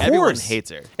Ev. Like course. everyone hates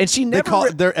her. and she They never. call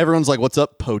everyone's like, "What's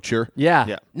up, poacher?" yeah.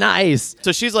 Yeah. Nice.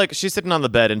 So she's sitting on the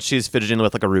bed and she's fidgeting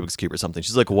with like a Rubik's Cube or something.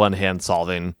 She's like one hand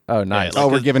solving. Oh, nice. Oh,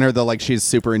 we're giving her the like she's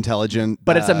super intelligent.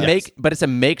 But it's a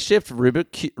makeshift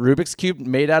Rubik's cube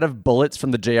made out of bullets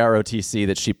from the JROTC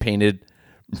that she painted.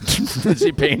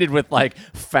 She painted with like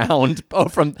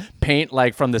from paint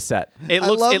like from the set. It I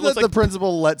looks. love It looks that like the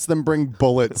principal lets them bring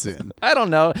bullets in. I don't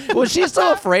know. Was she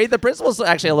so afraid? The principal's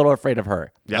actually a little afraid of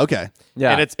her. Yeah. Okay.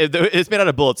 Yeah. And it's made out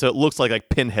of bullets, so it looks like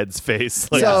Pinhead's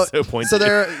face. Like so pointy. So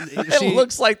there, It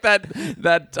looks like that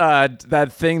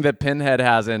thing that Pinhead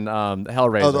has in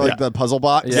Hellraiser. the puzzle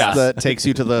box Yeah. that takes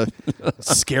you to the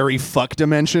scary fuck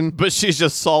dimension but she's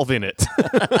just solving it.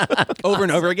 over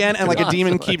and over again, and like a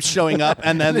demon keeps showing up,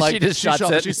 and then like She just shuts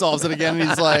it. she solves it again, and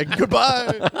he's like,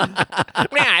 "Goodbye,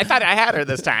 Yeah, I thought I had her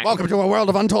this time. welcome to a world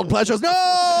of untold pleasures."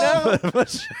 No,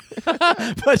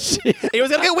 but she, It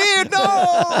was gonna get weird.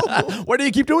 No. why do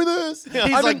you keep doing this?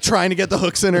 he's like trying to get the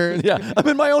hooks in her. Yeah, I'm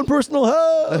in my own personal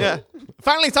hell. Yeah.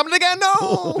 Finally, something again.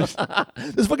 No.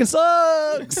 This fucking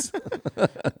sucks.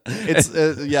 It's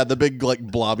the big like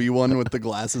blobby one with the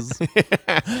glasses.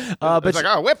 But It's like,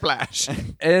 oh, whiplash.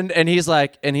 and he's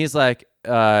like he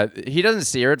doesn't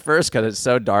see her at first because it's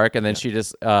so dark, and then she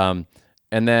just and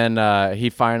then he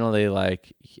finally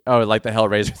like the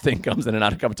Hellraiser thing comes in and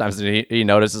out a couple times, and he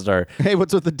notices her. Hey,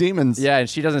 what's with the demons? Yeah, and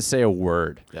she doesn't say a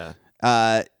word. Yeah.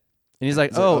 And he's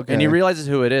like, oh, okay. and he realizes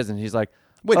who it is, and he's like,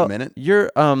 Wait a "Oh, minute. you're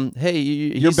hey,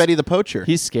 You're he's- Betty the Poacher.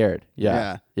 He's scared.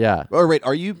 Yeah, yeah. Or wait,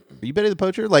 are you Betty the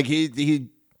Poacher? Like he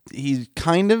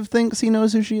kind of thinks he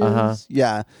knows who she is. Uh-huh.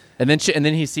 Yeah. And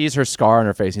then he sees her scar on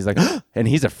her face. He's like, and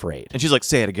he's afraid. And she's like,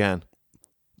 "Say it again."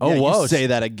 Oh, Yeah, you whoa. say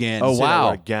that again. Oh, Say that wow.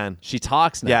 word. Again. She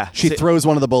talks now. Yeah. She throws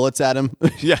one of the bullets at him.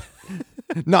 Yeah.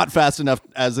 Not fast enough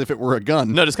as if it were a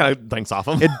gun. No, just kind of dinks off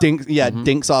him. It dinks. Yeah, it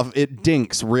dinks off. It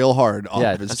dinks real hard off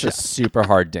Yeah, of his it's just chest. super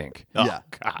hard dink. Oh, yeah.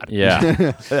 God. Yeah.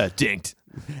 Dinked.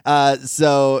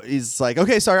 So he's like,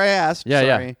 "Okay, sorry, I asked." Yeah,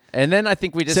 sorry. yeah. And then I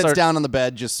think we just Sits start, down on the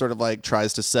bed, just sort of like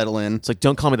tries to settle in. It's like,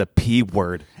 don't call me the P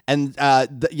word. And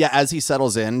as he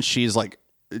settles in, she's like,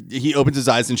 he opens his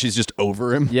eyes and she's just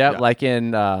over him. Yeah, like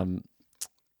in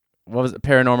what was it,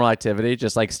 Paranormal Activity,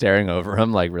 just like staring over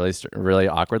him, like really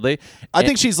awkwardly. I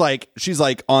think she's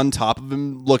like on top of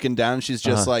him, looking down. She's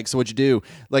just like, "So what'd you do?"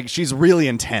 Like she's really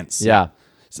intense. Yeah,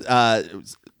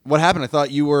 What happened? I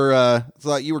thought you were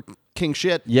king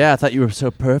shit. yeah. I thought you were so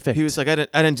perfect. He was like, I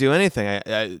didn't do anything. I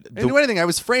didn't do anything. I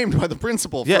was framed by the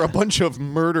principal Yeah. for a bunch of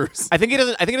murders. I think he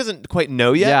doesn't quite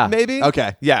know yet. Yeah. Maybe.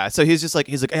 Okay. Yeah. So he's like,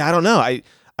 hey, I don't know.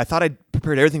 I thought I'd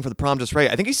prepared everything for the prom just right.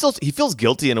 I think he feels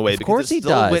guilty in a way because course it he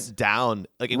still does. went down.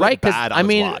 Like it Right, went because bad on I his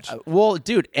mean, watch. well,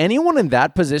 dude, anyone in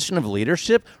that position of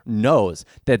leadership knows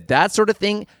that sort of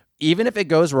thing, even if it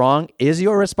goes wrong, is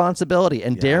your responsibility,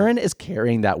 and Darren is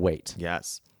carrying that weight.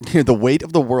 Yes. The weight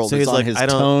of the world So is he's on like, his I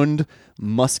don't- toned,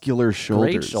 muscular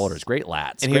shoulders. Great shoulders, great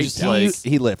lats, And great he's just delts.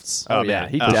 like- He lifts. Oh, yeah,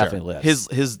 he definitely lifts.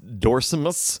 His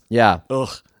dorsimus. Yeah, Ugh.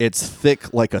 It's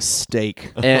thick like a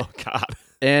steak. and, Oh God.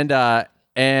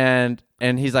 and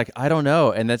he's like, I don't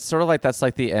know, and that's sort of like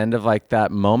the end of like that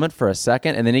moment for a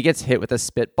second, and then he gets hit with a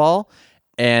spitball.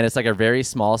 And it's like a very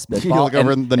small spitball, look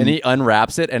over and he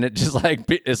unwraps it, and it just like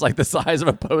it's like the size of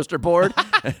a poster board,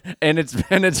 and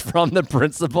it's from the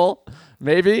principal.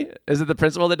 Maybe is it the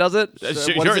principal that does it?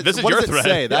 What does it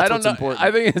say? That's I don't what's know. important.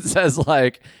 I think it says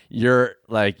like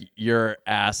your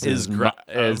ass is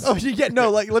Oh, yeah,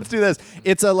 no, like, let's do this.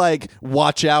 It's a, like,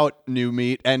 watch out, new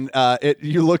meat, and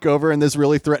you look over, and this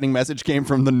really threatening message came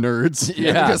from the nerds.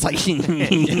 Yeah. Just like,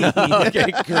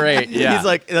 Okay, great. Yeah. He's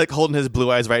like holding his Blue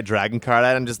Eyes White Dragon card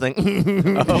at him, just like, Wait,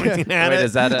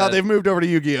 is that oh, they've moved over to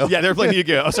Yu-Gi-Oh! Yeah, they're playing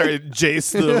Yu-Gi-Oh. Oh, sorry,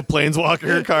 Jace, the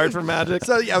Planeswalker card for Magic.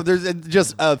 So, yeah, there's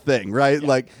just a thing, right? Yeah.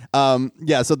 Like,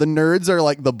 so the nerds are,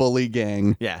 like, the bully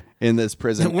gang Yeah. in this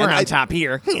prison. We're And on top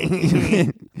here.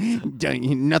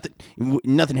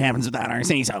 Nothing happens without our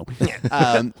say so.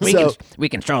 We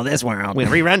control this world. We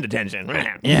rerun detention.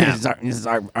 Yeah. This is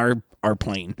our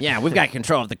plane. Yeah, we've got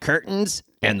control of the curtains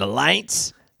and the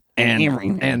lights and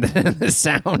Everything. and the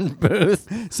sound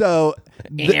booth. So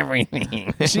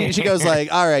Everything. she goes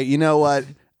like, all right, you know what?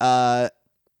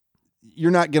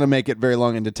 You're not going to make it very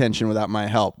long in detention without my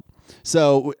help.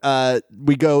 So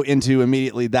we go into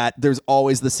immediately that there's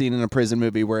always the scene in a prison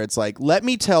movie where it's like, let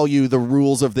me tell you the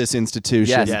rules of this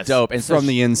institution Yes, dope. And so from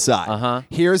the inside. Uh-huh.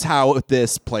 Here's how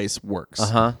this place works.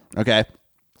 Uh-huh. Okay.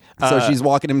 So she's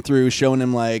walking him through, showing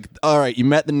him like, all right, you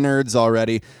met the nerds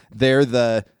already. They're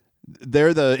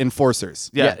They're the enforcers.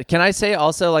 Yeah. Can I say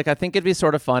also, like, I think it'd be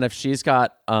sort of fun if she's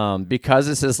got, because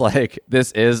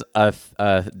this is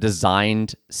a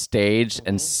designed stage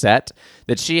and set,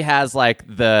 that she has like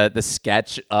the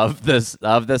sketch of the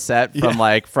set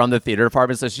from the theater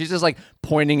department. So she's just like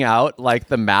pointing out like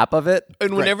the map of it.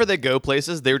 And whenever they go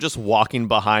places, they're just walking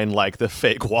behind like the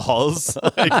fake walls.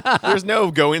 Like, there's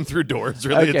no going through doors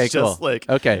really. Okay, It's cool. just like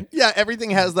Okay. Yeah,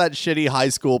 everything has that shitty high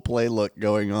school play look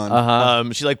going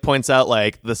on. she like points out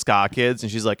like the ska kids,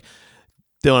 and she's like,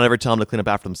 don't ever tell them to clean up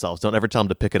after themselves. Don't ever tell them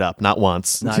to pick it up. Not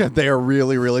once. Yeah, they are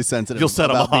really, really sensitive You'll set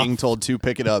 'em about off. being told to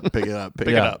pick it up, pick it up, pick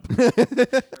it Pick up.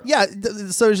 it up. Yeah,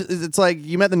 so it's like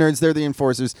you met the nerds; they're the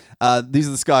enforcers. These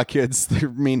are the ska kids. They're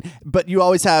mean, but you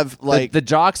always have like The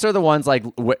jocks are the ones like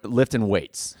lifting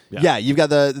weights. yeah. You've got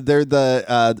they're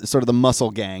the sort of the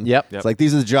muscle gang. Yep. It's like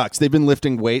these are the jocks. They've been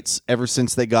lifting weights ever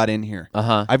since they got in here.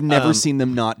 I've never seen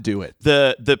them not do it.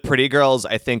 The pretty girls,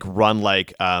 I think, run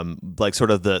like sort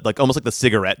of the like almost like the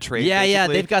cigarette trade. Yeah,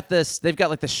 basically. they've got this. They've got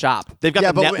like the shop. They've got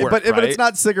Yeah, the but network, but right? it's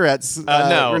not cigarettes.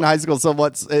 No. We're in high school, so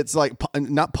it's like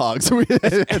not Pogs. What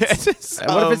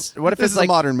if this it's is like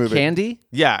a modern movie? candy?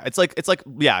 Yeah, it's like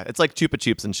Chupa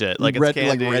Chups and shit. Like it's Red,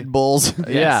 candy. like Red Bulls.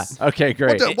 Yeah. Okay,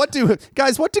 great. What do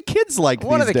kids like?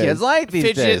 What these are the days? kids like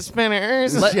these days?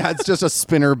 spinners. Yeah, it's just a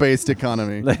spinner-based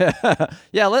economy.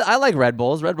 Yeah, I like Red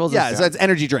Bulls. Red Bulls. Yeah, is so it's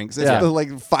energy drinks. It's Yeah. like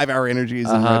 5-hour energies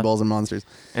and Red Bulls and Monsters.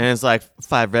 And it's like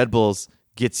 5 Red Bulls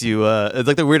gets you. It's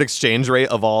like the weird exchange rate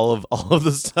of all of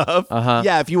the stuff.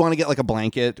 Yeah, if you want to get like a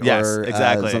blanket Yes, or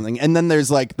exactly. something. And then there's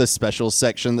like the special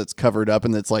section that's covered up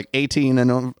and it's like 18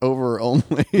 and over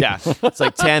only. Yeah, it's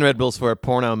like 10 Red Bulls for a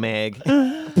porno mag.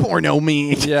 Porno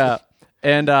me. Yeah.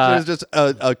 And There's just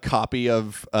a copy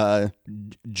of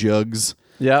Jugs.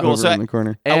 yeah. Over so in the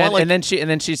corner. And then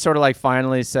she sort of like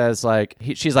finally says like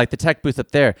she's like, the tech booth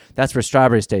up there, that's where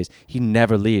Strawberry stays. He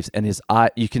never leaves, and his eye,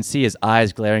 you can see his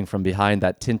eyes glaring from behind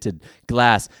that tinted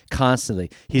glass constantly.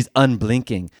 He's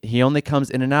unblinking. He only comes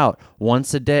in and out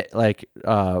once a day. Like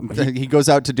He goes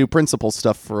out to do principal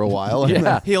stuff for a while. and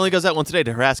yeah. He only goes out once a day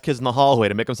to harass kids in the hallway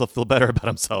to make himself feel better about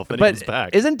himself. Then he comes But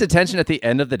back. isn't detention at the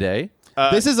end of the day?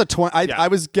 This is a yeah. I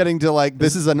was getting to like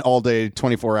this is an all-day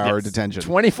 24-hour Yes. detention.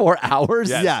 24 hours?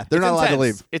 Yes. Yeah, they're It's not allowed to intense.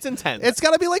 leave. It's intense. It's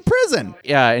got to be like prison.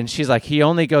 Yeah, and she's like, he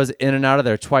only goes in and out of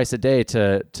there twice a day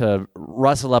to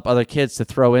rustle up other kids to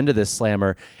throw into this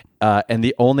slammer, and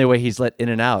the only way he's let in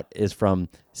and out is from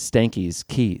Stanky's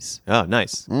keys. oh,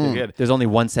 nice. Good. There's only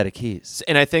one set of keys.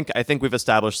 And I think we've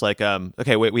established like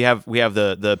okay, wait, we have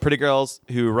the pretty girls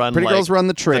who run Pretty like, girls run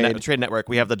the trade. trade network.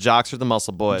 We have the jocks or the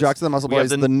muscle boys. Jocks are the muscle We have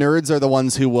boys. The nerds are the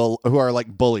ones who are like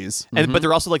bullies. and but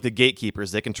they're also like the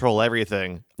gatekeepers. They control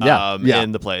everything. Yeah. Yeah.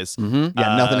 In the place. Yeah,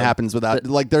 nothing happens without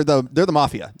like they're the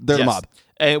mafia. They're the Yes. mob.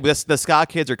 And the ska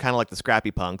kids are kind of like the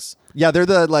scrappy punks. Yeah, they're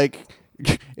the like.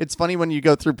 It's funny when you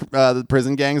go through the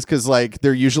prison gangs because like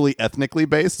they're usually ethnically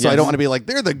based. So I Yes. don't want to be like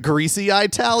they're the greasy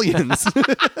Italians,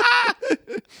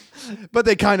 but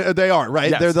they are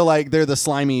right. Yes. They're the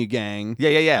slimy gang.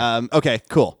 Yeah. Okay,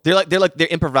 cool. They're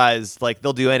improvised. Like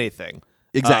they'll do anything.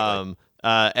 Exactly.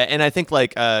 And I think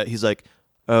like he's like,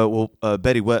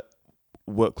 Betty, what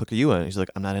clique are you in? He's like,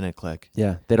 I'm not in a clique.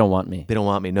 Yeah, they don't want me. They don't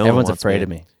want me. No Everyone's one wants afraid of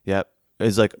me. Yep.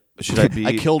 He's like, should I be?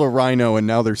 I killed a rhino and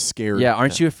now they're scared. Yeah,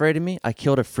 aren't you afraid of me? I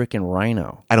killed a freaking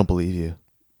rhino. I don't believe you.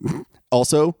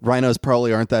 Also, rhinos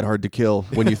probably aren't that hard to kill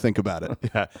when you think about it.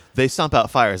 Yeah. They stomp out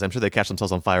fires. I'm sure they catch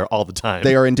themselves on fire all the time.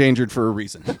 They are endangered for a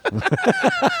reason.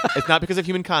 It's not because of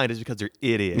humankind. It's because they're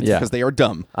idiots. Yeah. Because they are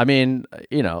dumb. I mean,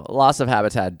 loss of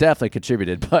habitat definitely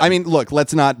contributed, but I mean, look,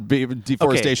 let's not be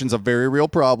deforestation's a very real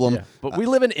problem. but we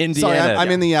live in Indiana. Sorry,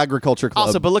 I'm in the agriculture club.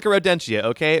 Also, but look at Rodentia,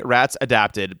 okay? Rats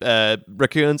adapted.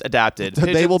 Raccoons adapted.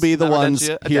 They will be the Pigeons, not ones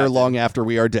Rodentia, here adapted. long after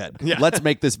we are dead. Yeah. Let's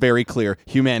make this very clear.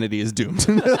 Humanity is doomed.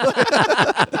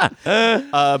 But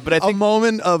I A think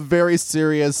moment of very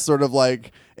serious sort of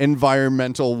like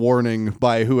environmental warning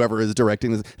by whoever is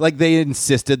directing this. Like they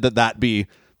insisted that be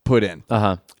put in.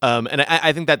 and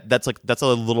I think that's a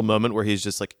little moment where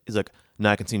he's like, no,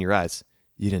 I can see in your eyes.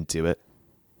 You didn't do it.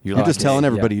 You're just telling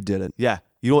everybody you did it. Yeah.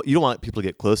 You don't want people to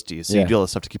get close to you, so Yeah. you do all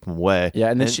this stuff to keep them away. Yeah,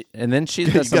 and then she You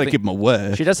does gotta something. keep them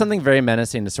away. She does something very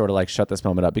menacing to sort of like shut this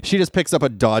moment up. Because She just picks up a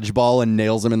dodgeball and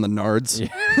nails him in the nards.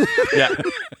 Yeah.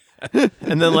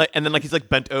 and then he's like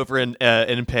bent over in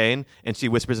pain, and she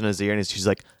whispers in his ear, and she's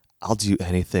like, "I'll do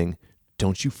anything.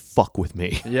 Don't you fuck with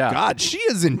me." yeah, God, she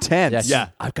is intense. yeah,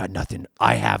 I've got nothing.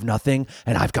 I have nothing,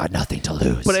 and I've got nothing to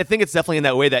lose. But I think it's definitely in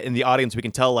that way that in the audience we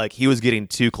can tell like he was getting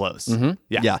too close. Mm-hmm.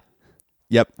 Yeah.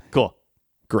 Yep. Cool.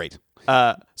 Great.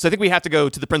 So I think we have to go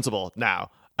to the principal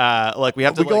now. We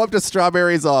have to We go up to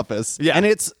Strawberry's office. Yeah. And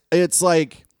it's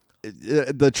like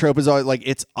the trope is always like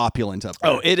it's opulent up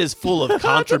there. Oh, it is full of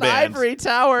contraband. Ivory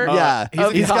tower. Yeah,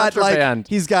 he's got like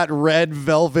he's got red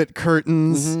velvet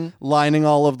curtains lining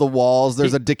all of the walls.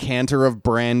 There's a decanter of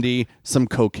brandy, some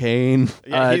cocaine.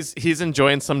 Yeah, he's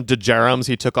enjoying some degerums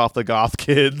he took off the goth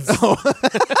kids.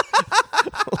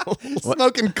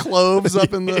 Smoking cloves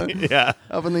up in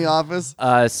the office.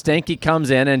 Stanky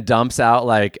comes in and dumps out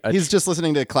like He's just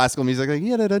listening to classical music like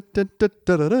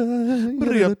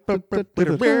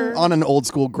on an old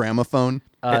school gramophone.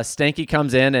 Stanky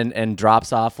comes in and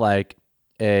drops off like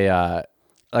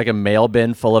a mail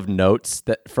bin full of notes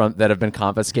that have been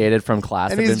confiscated from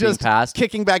class And that have he's been being just passed.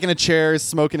 kicking back in a chair,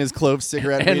 smoking his clove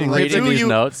cigarette, And reading these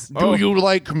notes. Do you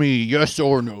like me? Yes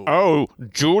or no? Oh,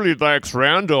 Julie likes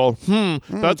Randall.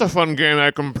 That's a fun game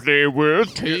I can play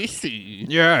with. Tasty.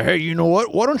 Yeah, hey, you know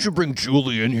what? Why don't you bring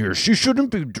Julie in here? She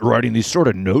shouldn't be writing these sort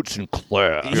of notes in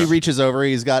class. He reaches over.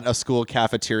 He's got a school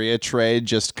cafeteria tray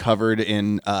just covered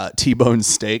in T-bone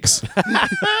steaks.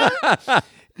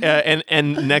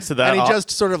 And next to that, And he just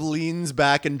sort of leans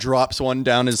back and drops one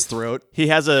down his throat. he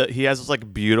has this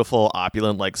like beautiful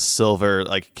opulent like silver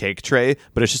like cake tray,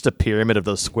 but it's just a pyramid of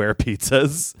those square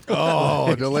pizzas.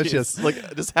 Oh, delicious. He's,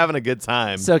 like just having a good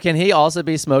time. So can he also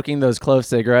be smoking those clove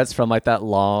cigarettes from like that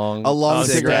long A long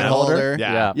cigarette cigarette holder. holder?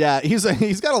 Yeah. Yeah,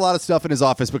 he's got a lot of stuff in his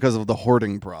office because of the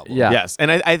hoarding problem. Yeah. Yes,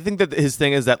 and I think that his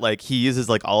thing is that like he uses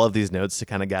like all of these notes to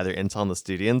kind of gather intel on the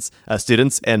students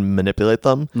and manipulate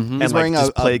them, and He's like wearing just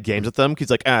a play games with them. He's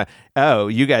like, oh,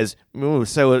 you guys,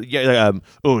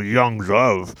 Oh, young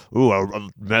love. Oh, I'll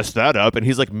mess that up. and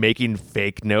he's like making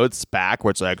fake notes back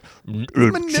where it's like,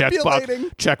 manipulating.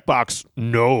 Checkbox.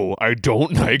 No, I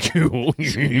don't like you.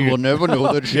 You will never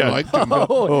know that she liked him.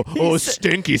 Oh,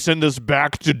 Stinky, send us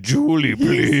back to Julie,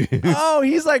 please. Oh,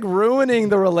 he's like ruining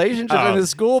the relationship in his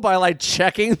school by like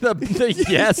checking the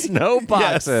yes no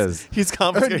boxes. he's Or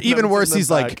confiscating even them worse, from he's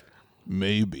the like, back.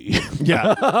 Maybe.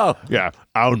 Yeah,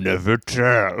 I'll never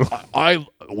tell.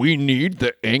 We need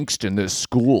the angst in this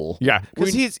school. Yeah,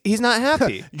 because he's not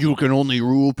happy. You can only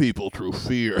rule people through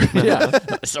fear. Yeah.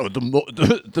 So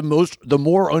the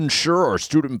more unsure our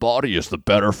student body is, the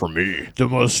better for me. The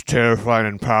most terrifying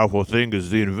and powerful thing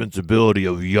is the invincibility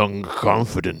of young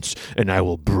confidence, and I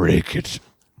will break it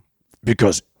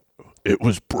because it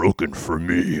was broken for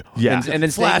me. Yeah, And then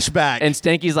Flashback. And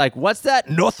Stanky's like, "What's that?"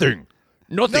 Nothing.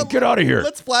 Get out of here.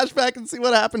 Let's flash back and see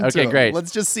what happened to Okay, him. great.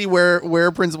 Let's just see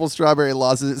where Principal Strawberry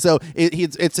loses it. So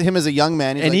it's him as a young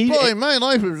man. He's And like, he- boy, my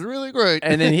life is really great.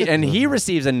 And then he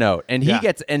receives a note, and he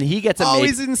gets a oh, maybe.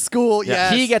 he's in school.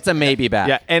 Yeah, He gets a maybe back.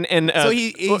 yeah, and So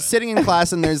he's sitting in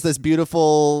class, and there's this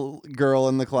beautiful girl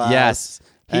in the class. Yes.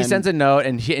 He And- sends a note,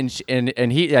 and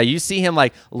you see him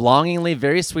like longingly,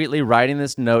 very sweetly writing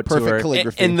this note to her. Perfect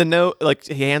calligraphy. And the note, like,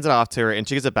 he hands it off to her, and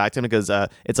she gives it back to him and goes,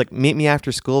 it's like, meet me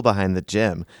after school behind the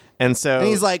gym. And so And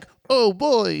he's like, oh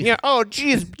boy. yeah, oh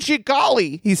geez,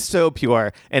 golly, he's so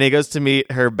pure. And he goes to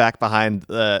meet her back behind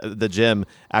the gym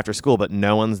after school, but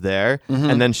no one's there.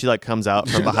 And then she like comes out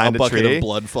from behind A a bucket tree. of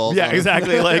blood falls Yeah, on her.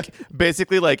 exactly. Like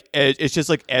basically, like it's just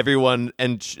like everyone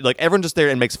and everyone just there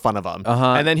and makes fun of him.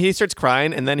 And then he starts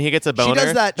crying, and then he gets a boner. She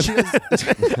does that.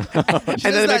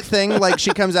 She does that thing. Like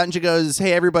she comes out and she goes,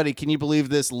 "Hey, everybody, can you believe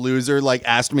this loser? Like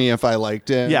asked me if I liked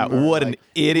him. Yeah, Or, what an like,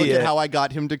 idiot. Look at how I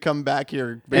got him to come back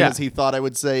here because he thought I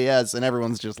would say yes, and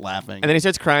everyone's just laughing. And then he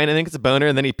starts crying, and then gets a boner,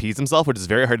 and then he pees himself, which is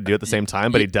very hard to do at the same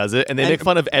time, but he does it, and they make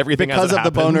fun of everything because as it of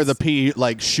the boner. happens. The pee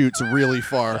like shoots really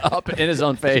far. up in his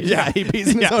own face. Yeah, he pees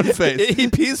in his own face. He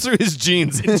pees through his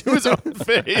jeans into his own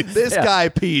face. This guy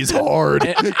pees hard.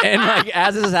 and like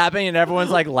as this is happening and everyone's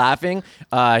like laughing,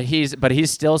 he's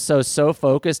still so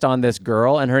focused on this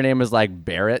girl, and her name is like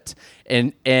Barrett,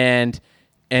 and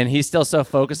he's still so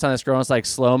focused on this girl. And it's like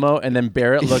slow mo, and then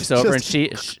Barrett looks over and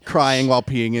she crying while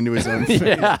peeing into his own face.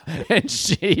 yeah, and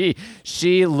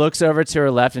she looks over to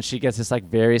her left, and she gets this like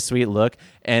very sweet look,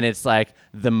 and it's like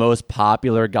the most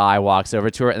popular guy walks over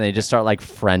to her, and they just start like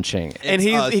Frenching. And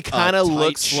he kind of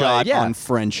looks shot like, on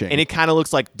Frenching. and he kind of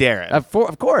looks like Darren.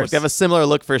 Of course, They have a similar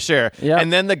look for sure. Yeah.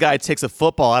 And then the guy takes a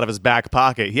football out of his back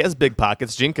pocket. He has big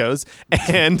pockets, Jinkos,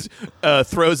 and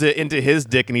throws it into his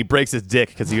dick, and he breaks his dick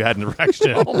because he had an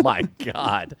erection. oh my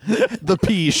god. the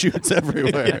pee shoots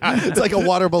everywhere. It's like a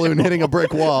water balloon hitting a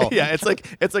brick wall. Yeah, it's like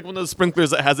one of those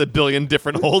sprinklers that has a billion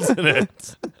different holes in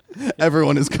it.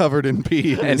 Everyone is covered in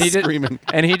pee and he he's screaming.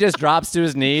 And he just drops to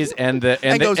his knees, and the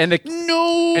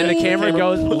camera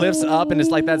lifts up, and it's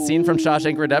like that scene from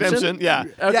Shawshank Redemption. Yeah.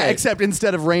 Okay. Yeah, except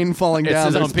instead of rain falling down,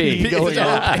 his there's own pee. going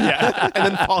up. Yeah.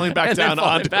 And then falling back down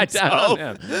onto himself.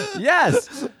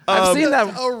 Yes, I've seen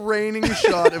that. A raining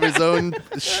shot of his own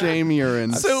shame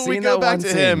urine. So we seen go that back one to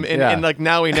scene. him, and like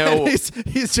now we know. he's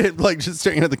just, like just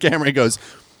staring at the camera. He goes,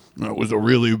 That was a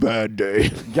really bad day.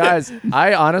 Guys,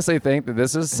 I honestly think that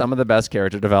this is some of the best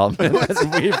character development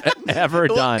that we've ever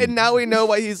done. And now we know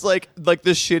why he's like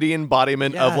the shitty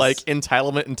embodiment of Yes. like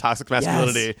entitlement and toxic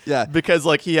masculinity. Yeah. Because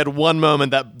like he had one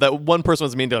moment that one person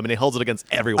was mean to him, and he holds it against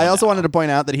everyone. I also now. wanted to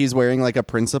point out that he's wearing like a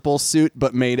principal suit,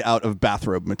 but made out of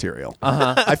bathrobe material.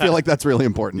 I feel like that's really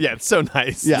important. Yeah, it's so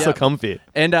nice. Yeah. It's so comfy.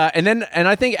 And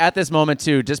I think at this moment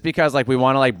too, just because like we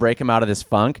want to like break him out of this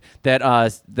funk, that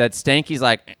Stanky's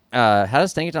like, how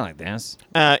does Stanky sound like this?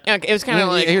 It was kind of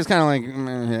like, he was kind of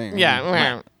like,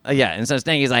 yeah. Yeah, and so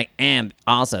Stanky's like, and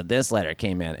also this letter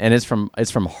came in, and it's from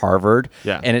Harvard.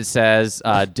 Yeah. And it says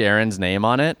Darren's name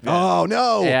on it. oh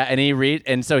no. Yeah, and he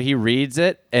reads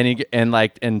it,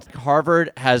 and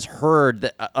Harvard has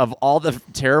heard of all the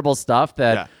terrible stuff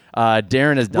that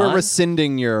Darren has done. We're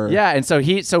rescinding your. Yeah, and so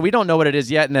we don't know what it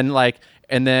is yet, and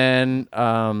then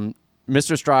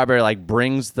Mr. Strawberry like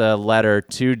brings the letter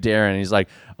to Darren. And he's like,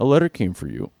 a letter came for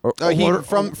you.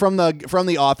 From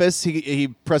the office, he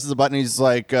presses a button. He's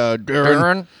like,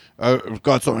 Darren, I've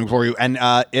got something for you, and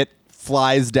it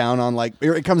flies down on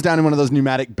it comes down in one of those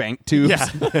pneumatic bank tubes. Yeah.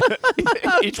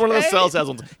 Each one of those cells has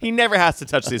one. He never has to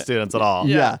touch these students at all.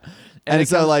 Yeah. And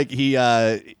so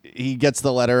he gets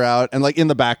the letter out, and like in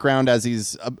the background as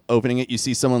he's opening it, you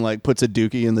see someone like puts a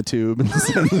dookie in the tube and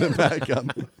sends it back up.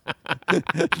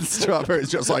 Strawberry's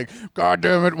just like, God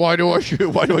damn it! Why do I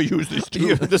use this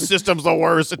tube? The system's the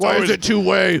worst. It's Why always is it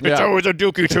two-way? It's always a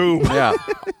dookie tube. Yeah.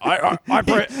 I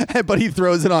pray. but he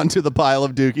throws it onto the pile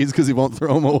of dookies because he won't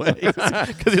throw them away.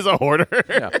 Because he's a hoarder.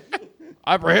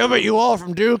 I prohibit you all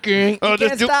from duking.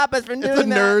 Can't stop us from the doing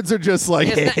that. nerds are just like,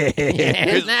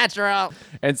 It's natural.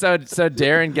 And so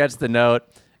Darren gets the note,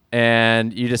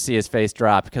 and you just see his face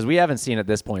drop because we haven't seen at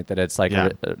this point that it's like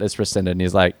it's rescinded.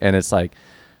 And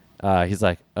he's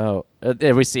like, oh,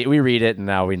 we read it, and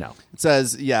now we know. It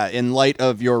says, in light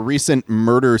of your recent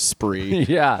murder spree.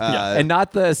 And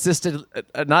not the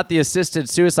assisted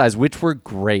suicides, which were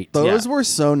great. Those were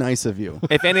so nice of you.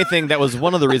 If anything, that was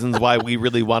one of the reasons why we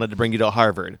really wanted to bring you to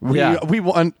Harvard. We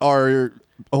want our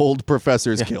old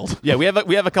professors killed. Yeah, we have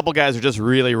a couple guys who are just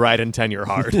really riding tenure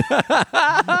hard.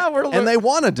 And they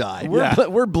want to die.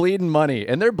 We're bleeding money,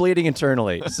 and they're bleeding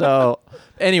internally. So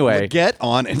anyway, Get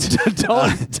on it.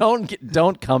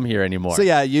 don't come here anymore. So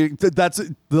that's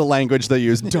the language they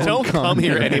use. Don't come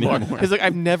here anymore. He's like,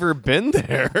 I've never been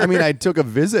there. I mean, I took a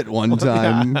visit one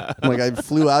time. Like I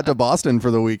flew out to Boston for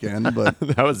the weekend, but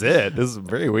that was it. This is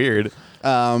very weird.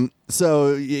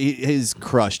 so he's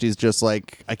crushed. He's just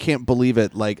like, I can't believe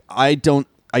it. Like I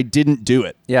didn't do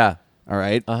it. Yeah. All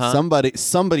right.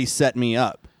 Somebody set me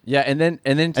up. Yeah, and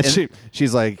then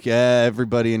She's like, yeah,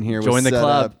 everybody in here join was the set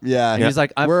club. up. Yeah. And he's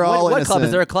like, we're all what innocent. club?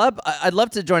 Is there a club? I'd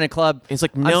love to join a club. He's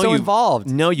like, I'm no, so involved.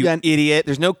 No, you idiot.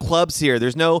 There's no clubs here.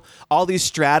 There's no all these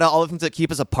strata, all the things that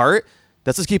keep us apart.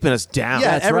 That's what's keeping us down.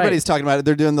 Yeah, That's everybody's right. talking about it.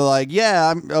 They're doing the like,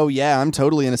 I'm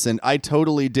totally innocent. I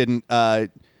totally didn't, I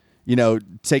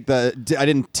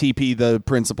didn't TP the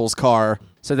principal's car.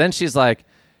 So then she's like,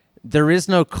 there is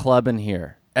no club in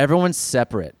here. Everyone's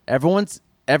separate. Everyone's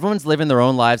living their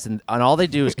own lives, and all they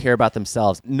do is care about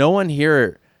themselves. No one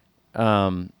here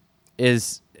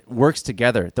works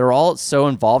together. They're all so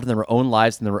involved in their own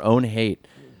lives and their own hate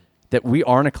that we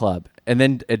aren't a club. And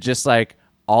then it just like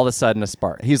all of a sudden a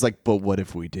spark. He's like, but what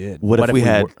if we did? What if we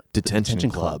had were- detention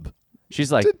club? She's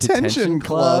like, Detention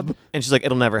club. And she's like,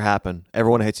 it'll never happen.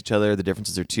 Everyone hates each other. The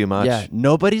differences are too much. Yeah,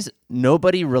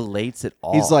 nobody relates at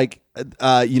all. He's like,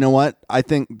 you know what? I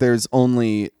think there's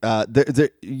only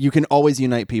you can always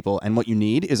unite people, and what you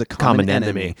need is a common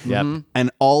enemy. Yep.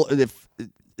 And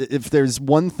if there's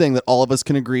one thing that all of us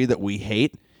can agree that we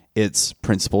hate, it's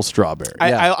Principal Strawberry.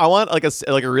 I want like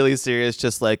a really serious,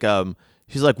 just like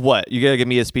she's like, what? You gotta give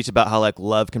me a speech about how like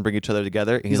love can bring each other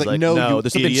together. And he's like, like, no, you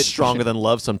there's something idiot." stronger than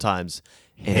love sometimes.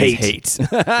 Hate.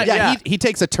 He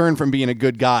takes a turn from being a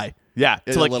good guy. Yeah.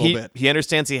 A So like little bit. he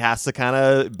understands he has to kind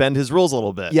of bend his rules a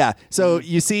little bit. Yeah. So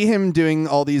you see him doing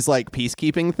all these like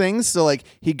peacekeeping things. So like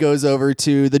he goes over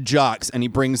to the jocks and he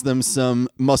brings them some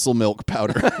muscle milk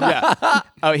powder. Yeah.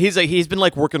 Oh, he's been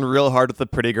like working real hard with the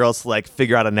pretty girls to like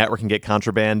figure out a network and get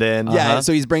contraband in. Yeah.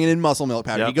 So he's bringing in muscle milk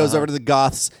powder. Yep, He goes over to the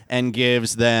goths and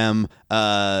gives them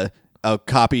a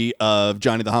copy of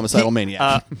Johnny the Homicidal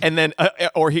Maniac. And then,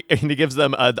 he gives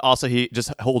them. Also, he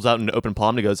just holds out an open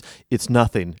palm and he goes, "It's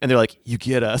nothing." And they're like, "You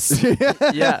get us."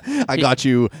 Yeah. I got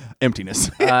you emptiness.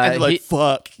 and they're like,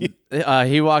 "Fuck."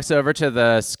 He walks over to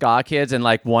the ska kids and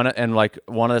one of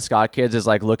the ska kids is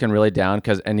like looking really down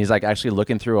and he's like actually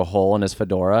looking through a hole in his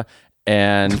fedora.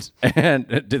 And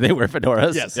do they wear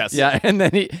fedoras? Yes. Yeah, and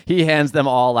then he hands them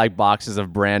all like boxes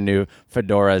of brand new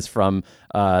fedoras from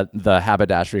the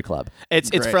Haberdashery Club. It's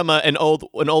from one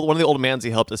of the old mans he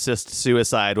helped assist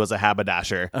suicide was a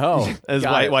haberdasher. Oh, is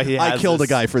got it. why he has I killed this. a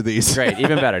guy for these. Great,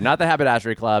 even better. Not the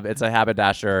Haberdashery Club. It's a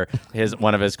haberdasher.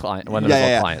 One of his old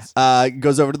clients.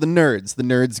 Goes over to the nerds. The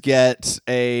nerds get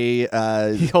a.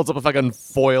 He holds up a fucking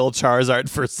foil Charizard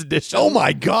for sedition. Oh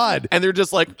my god! And they're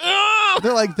just like,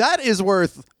 They're like, that is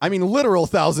worth, literal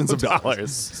thousands of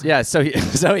dollars. Yeah, so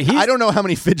he's. I don't know how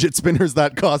many fidget spinners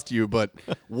that cost you, but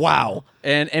wow.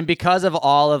 And because of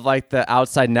all of like the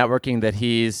outside networking that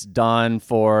he's done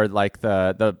for like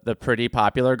the pretty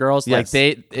popular girls, Yes.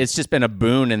 like it's just been a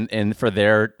boon in for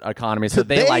their economy. So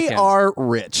they like him. are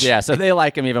rich. Yeah, so they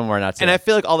like him even more. Not and I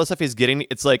feel like all the stuff he's getting,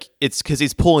 it's because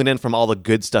he's pulling in from all the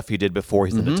good stuff he did before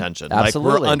he's in detention. Like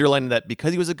Absolutely. we're underlining that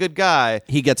because he was a good guy.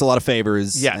 He gets a lot of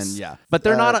favors. Yes. And yeah. But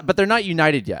they're not. But they're not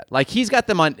united yet. Like he's got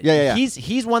them on. Yeah.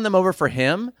 He's won them over for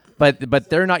him. But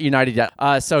they're not united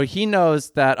yet. So he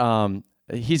knows that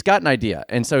he's got an idea,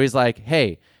 and so he's like,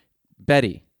 "Hey,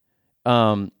 Betty,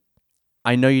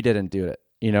 I know you didn't do it,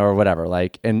 or whatever.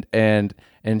 Like, and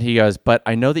he goes, but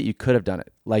I know that you could have done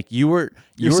it. Like you were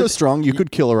so strong, you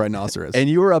could kill a rhinoceros. and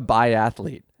you were a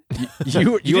biathlete.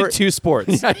 You did two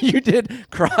sports. Yeah, you did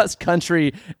cross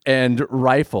country and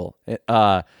rifle.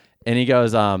 And he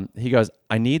goes,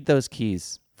 I need those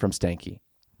keys from Stanky.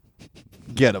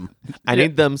 Get him. I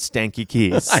need them stanky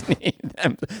keys. I need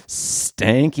them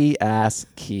stanky ass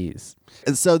keys.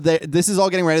 And so this is all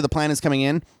getting ready. The plan is coming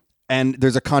in, and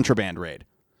there's a contraband raid.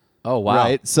 Oh wow!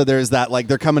 Right, so there's that. Like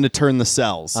they're coming to turn the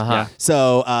cells. Uh-huh.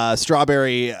 So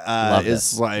Strawberry Love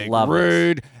is this. like Love this.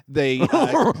 rude. They like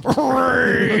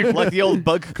the old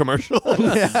bug commercial.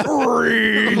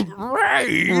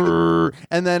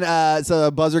 and then so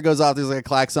a buzzer goes off. There's like a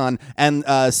klaxon, and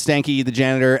Stanky, the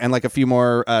janitor, and like a few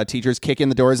more teachers kick in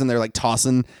the doors, and they're like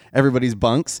tossing everybody's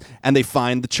bunks, and they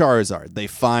find the Charizard. They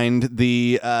find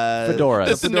the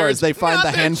Fedoras. The fedoras. They find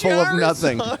the handful of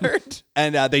nothing,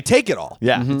 and they take it all.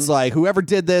 Yeah. It's like whoever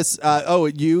did this.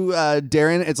 You,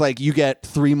 Darren. It's like you get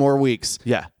 3 more weeks.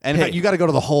 Yeah. And in fact, you got to go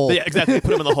to the hole. Yeah, exactly.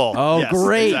 Put him in the hole. Oh, Yes,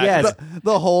 great! exactly. Yes,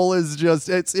 The hole is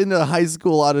just—it's in a high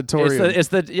school auditorium.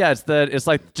 it's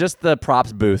like just the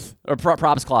props booth or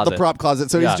props closet. The prop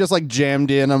closet. So Yeah. he's just like jammed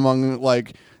in among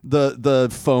like the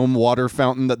foam water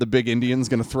fountain that the big Indian's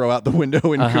gonna throw out the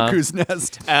window in Cuckoo's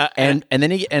Nest. and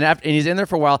then he's in there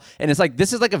for a while, and it's like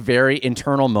this is like a very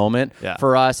internal moment Yeah.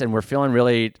 for us, and we're feeling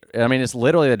really. I mean, it's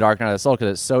literally the dark night of the soul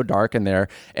because it's so dark in there,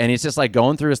 and he's just like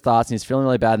going through his thoughts, and he's feeling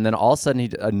really bad, and then all of a sudden,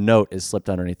 a note is slipped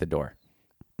underneath the door,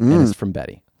 and it's from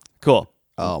Betty. Cool.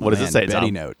 Oh, what does it say,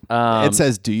 Betty Tom? note. It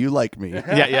says, "Do you like me?"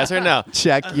 Yeah, yes or no?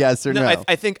 Check yes or no.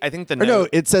 I think the Or note. no,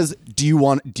 it says, "Do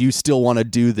you still want to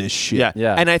do this shit?" Yeah,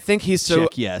 Yeah. And I think he's so.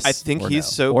 Check yes I think or he's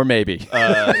no. so. Or maybe.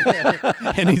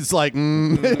 And he's like,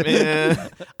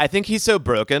 I think he's so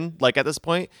broken. Like at this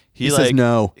point, he says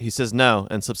no. He says no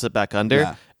and slips it back under.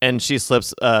 Yeah. And she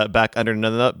slips back under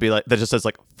another note, be like that just says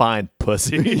like fine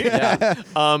pussy.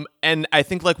 And I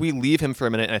think like we leave him for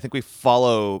a minute, and I think we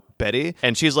follow Betty,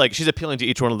 and she's appealing to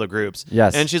each one of the groups.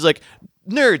 Yes. And she's like,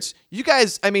 nerds, you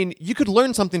guys, I mean, you could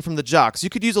learn something from the jocks.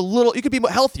 You could use you could be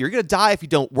healthier. You're gonna die if you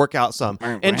don't work out some.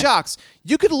 And jocks,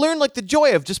 you could learn like the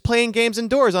joy of just playing games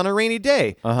indoors on a rainy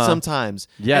day sometimes.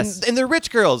 Yes. And the rich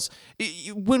girls,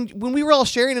 when we were all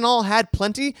sharing and all had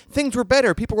plenty, things were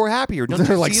better. People were happier. Don't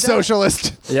they're you like see that?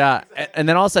 socialist. Yeah, and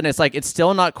then all of a sudden it's like it's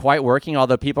still not quite working.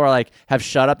 Although people are like have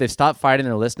shut up, they've stopped fighting,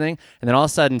 they're listening, and then all of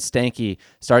a sudden Stanky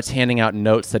starts handing out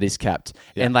notes that he's kept,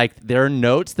 and like there are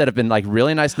notes that have been like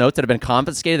really nice notes that have been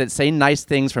confiscated that say nice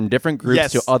things from different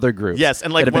groups to other groups. Yes,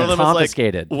 and like that have one of been them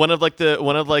confiscated. is like one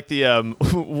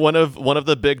of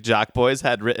the big jock boys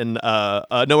had written one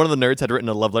of the nerds had written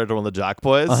a love letter to one of the jock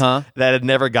boys that had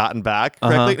never gotten back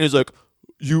correctly, and he's like,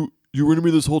 you were into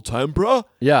me this whole time, bro?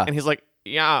 Yeah. And he's like,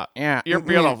 yeah, Yeah. you're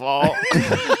beautiful.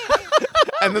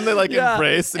 And then they like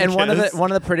embrace and one of kiss.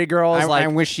 the pretty girls I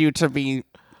wish you to be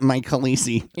my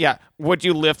Khaleesi, Yeah. Would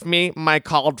you lift me, my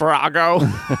Khal Drago?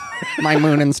 my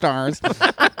moon and stars.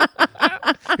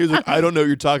 He was like, I don't know what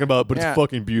you're talking about, but Yeah. it's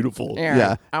fucking beautiful.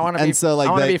 Yeah. I want to And be. so, like,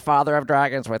 I want to they- be father of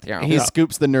dragons with you. He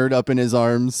scoops the nerd up in his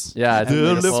arms. Yeah, it's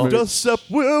They'll beautiful. lift us up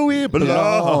where we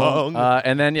belong.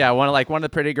 And then one of the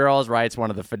pretty girls writes one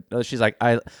of the. She's like,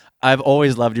 I've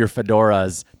always loved your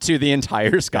fedoras to the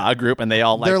entire ska group, and they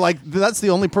all They're like, that's the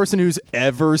only person who's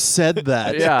ever said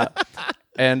that. yeah.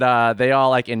 And they all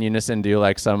like in unison do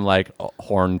like some like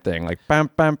horn thing, like bam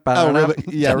bam bam. Oh, really?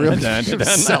 Yeah, really.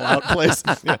 Sellout place.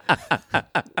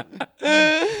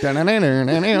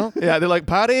 Yeah, they're like,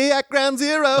 party at Ground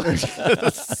Zero.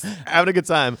 Having a good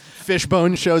time.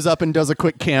 Fishbone shows up and does a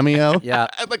quick cameo. Yeah.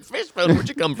 I'm like, Fishbone, where'd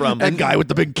you come from? That guy with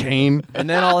the big cane. And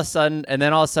then all of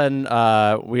a sudden,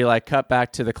 we like cut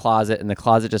back to the closet, and the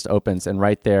closet just opens, and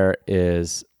right there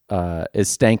is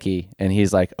Stanky, and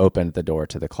he's like opened the door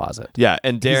to the closet. Yeah,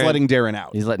 and Darren. He's letting Darren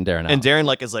out. He's letting Darren out. And Darren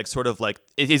like is like sort of like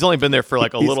he's only been there for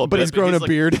like a little but bit, he's grown a like-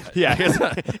 beard. Yeah,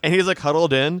 and he's like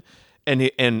huddled in, and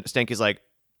Stanky's like,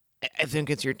 I think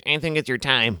it's your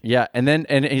time. yeah, and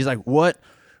he's like, what?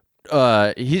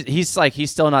 He's like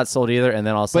he's still not sold either, and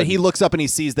then all of a But sudden he looks up and he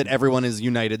sees that everyone is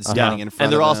united standing in front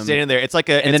and they're of all him. standing there. It's like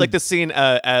the scene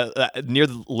near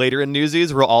later in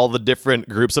Newsies where all the different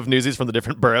groups of Newsies from the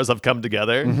different boroughs have come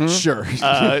together. Sure.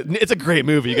 It's a great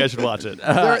movie. You guys should watch it.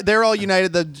 they're all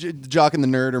united. The jock and the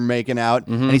nerd are making out,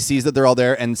 and he sees that they're all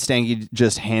there, and Stanky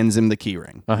just hands him the key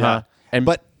ring. Yeah.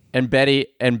 And Betty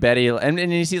and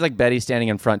he sees like Betty standing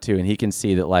in front too, and he can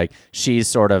see that like she's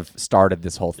sort of started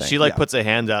this whole thing. She like puts a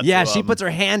hand out. yeah, to she him. puts her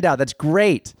hand out. That's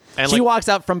great. And, she like- walks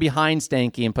out from behind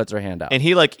Stanky and puts her hand out. And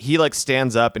he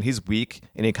stands up and he's weak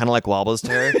and he kind of like wobbles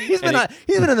to her. he's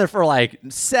been in there for like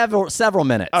several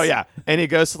minutes. Oh yeah, and he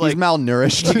goes to like He's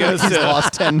malnourished. goes He's to-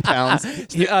 lost 10 pounds.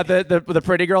 The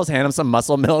pretty girls hand him some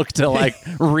muscle milk to like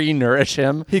re-nourish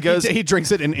him. he goes. He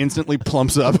drinks it and instantly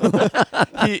plumps up.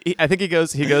 I think he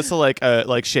goes to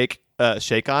like shake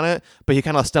on it, but he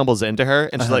kind of stumbles into her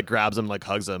and she like grabs him, like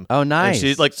hugs him. Oh, nice. And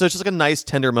she's like, so it's just like a nice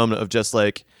tender moment of just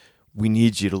like, we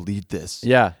need you to lead this.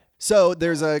 Yeah. So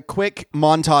there's a quick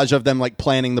montage of them like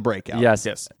planning the breakout. Yes.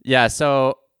 Yeah.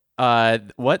 So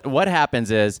what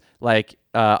happens is like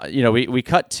we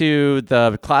cut to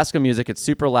the classical music. It's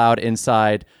super loud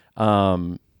inside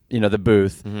the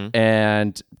booth,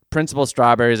 and Principal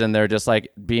Strawberries, and they're just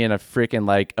like being a freaking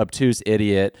like obtuse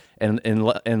idiot and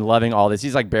loving all this.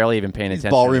 He's like barely even paying attention.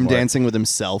 Ballroom anymore. dancing with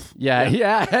himself.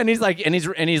 Yeah. And he's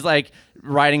like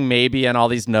writing maybe on all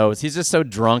these notes. He's just so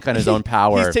drunk on his own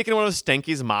power. He's taking one of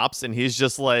Stanky's mops and he's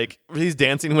just like he's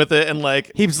dancing with it and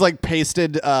like He's like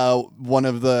pasted one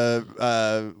of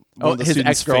the his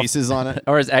students' ex-girl- faces on it.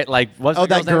 or is like what's Oh, the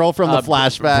that girl's name? girl from the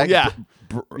flashback. yeah.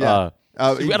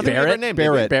 Barrett. name,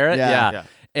 Barrett. Barrett. Yeah. Yeah.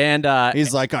 And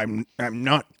He's like, I'm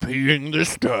not Peeing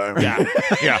this time. Yeah.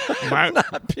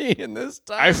 peeing this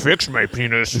time. I fixed my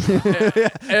penis.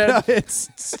 it's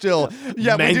still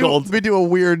Mangled. We do a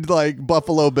weird like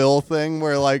Buffalo Bill thing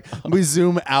where like we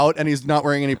zoom out and he's not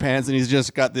wearing any pants and he's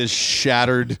just got this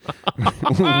shattered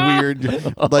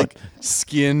weird like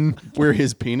skin where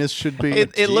his penis should be.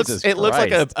 It looks like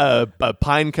Christ. a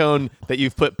pine cone that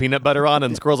you've put peanut butter on,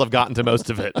 and squirrels have gotten to most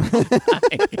of it.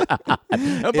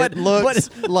 It looks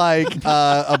like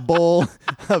a bowl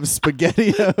of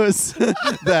SpaghettiOs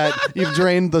that you've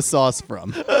drained the sauce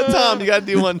from. Tom, you gotta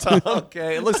do one, Tom.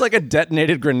 Okay, it looks like a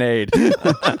detonated grenade.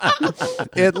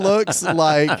 It looks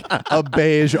like a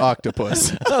beige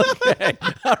octopus. Okay,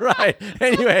 all right.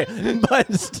 Anyway,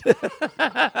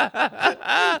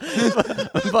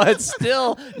 but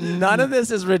still, none of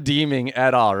this is redeeming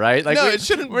at all, right? Like No, it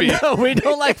shouldn't be. No, we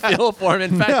don't like feel for him.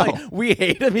 In fact, like, we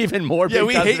hate him even more. Yeah, we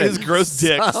because hate of it his gross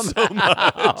dick so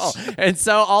much. And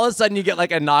so all of a sudden you get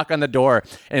like a knock on the door,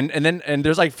 and then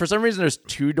there's like for some reason there's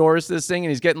two doors to this thing,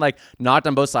 and he's getting like knocked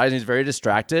on both sides, and he's very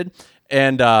distracted.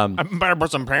 And I better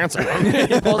put some pants on.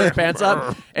 he pulls his pants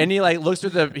up, and he like looks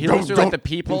through like the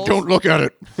peepholes. Don't look at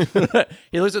it.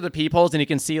 He looks at the peepholes, and he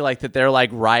can see like that they're like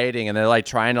rioting, and they're like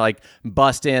trying to like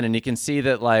bust in, and you can see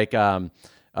that like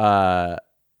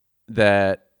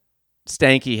that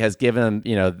Stanky has given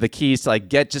him the keys to like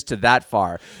get just to that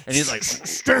far, and he's like,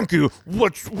 Stanky,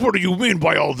 what do you mean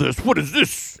by all this? What is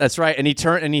this? that's right. And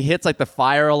he hits like the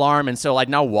fire alarm, and so like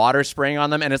now water's spraying on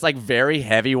them, and it's like very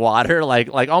heavy water, like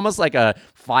almost like a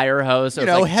fire hose. So You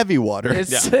it's, know, like, heavy water.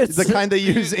 It's- the kind they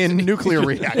use in nuclear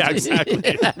reactors.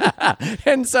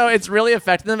 and so it's really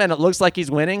affecting them, and it looks like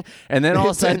he's winning. And then all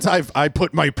of a sudden, Since I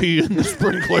put my pee in the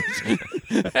sprinklers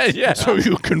yeah, so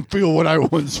you can feel what I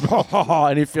once felt.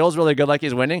 and he feels really good, like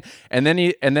he's winning. And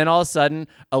then all of a sudden,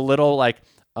 a little like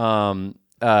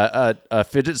a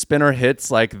fidget spinner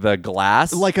hits like the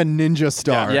glass, Like a ninja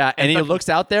star. yeah, and he looks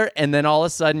out there, and then all of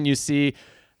a sudden you see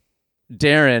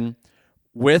Darren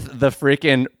with the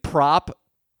freaking prop.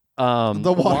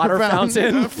 The water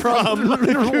fountain from One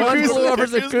Flew Over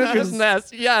the Cuckoo's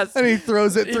Nest. Yes. And he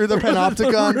throws it through the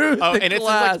panopticon. Oh, and it's in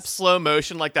like slow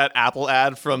motion, like that Apple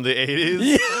ad from the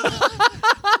 80s.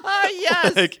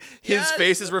 Yes. Like his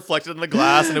face is reflected in the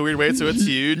glass in a weird way, so it's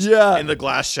huge. Yeah. And the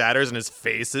glass shatters, and his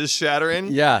face is shattering.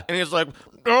 Yeah. And he's like,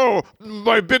 Oh,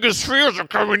 my biggest fears are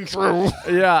coming true.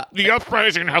 Yeah. The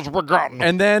uprising has begun.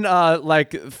 And then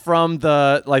like from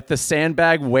the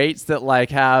sandbag weights that like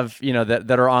have, you know,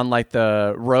 that are on like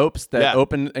the ropes that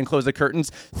open and close the curtains,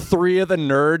 3 of the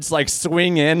nerds like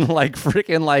swing in like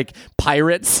freaking like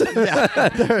pirates. Yeah.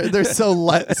 They're so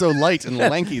light and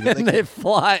lanky that And they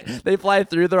fly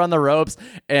through. They're on the ropes,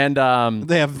 and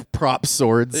they have prop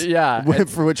swords. Yeah.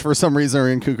 For which for some reason are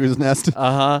in Cuckoo's Nest.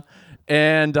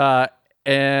 And they're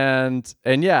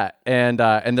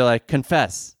like,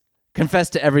 confess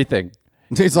to everything.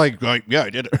 He's like, yeah, I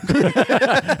did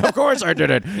it. Of course I did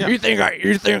it. You think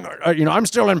I'm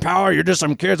still in power? You're just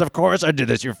some kids. Of course I did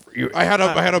this. I had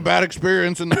a bad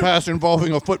experience in the past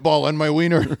involving a football and my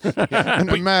wiener,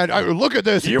 and I'm mad. Look at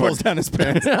this. He pulls down his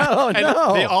pants. Oh and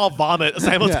no! they all vomit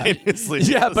simultaneously.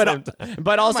 Yeah, at the same time.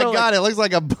 but also, Oh my God! It looks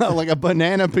like a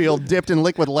banana peel dipped in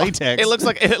liquid latex. It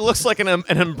looks like an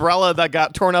umbrella that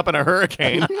got torn up in a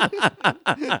hurricane.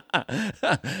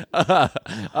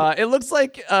 it looks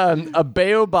like a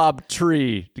baobab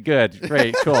tree. Good,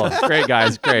 great, cool, great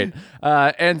guys, great.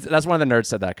 And that's one of the nerds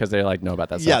said that because they like know about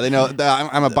that stuff. Yeah, they know.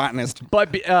 I'm a botanist.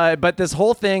 But this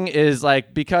whole thing is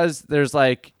like, because there's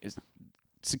like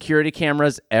security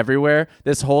cameras everywhere,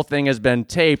 this whole thing has been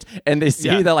taped, and they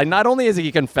see that like not only is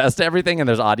he confessed to everything, and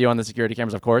there's audio on the security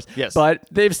cameras, of course, but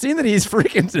they've seen that he's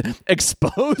freaking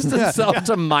exposed himself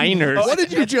to minors. What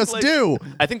did you just do?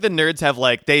 I think the nerds have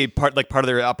part of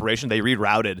their operation, they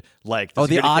rerouted like the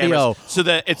the security audio, cameras so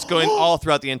that it's going all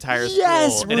throughout the entire school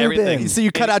and Ruben. everything. So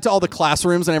you cut out to all the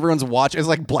classrooms and everyone's watching. It's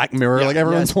like Black Mirror. Like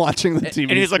everyone's watching the TV.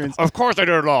 And he's screens. like, of course I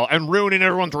did it all. And ruining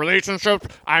everyone's relationships.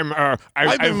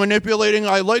 I've been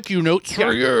manipulating I like you notes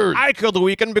for years. I killed the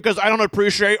weekend because I don't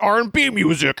appreciate R&B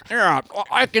music. Yeah,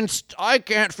 I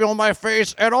can't feel my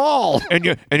face at all. And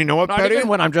you know what, Not Betty? even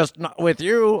when I'm just not with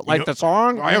you, like the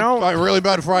song. I have really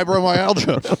bad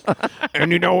fibromyalgia.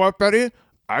 And you know what, Betty?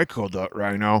 I killed that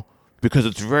rhino because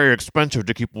it's very expensive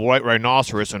to keep a white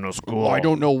rhinoceros in a school. I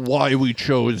don't know why we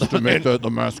chose to make that the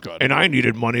mascot. And I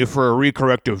needed money for a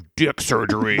recorrective dick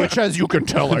surgery. Which, as you can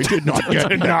tell, I did not get.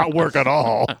 Did not work at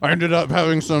all. I ended up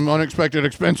having some unexpected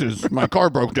expenses. My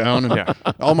car broke down, and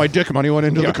all my dick money went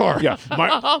into the car. Yeah,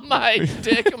 My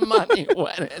dick money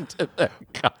went into the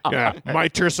car. Yeah, my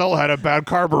Tercel had a bad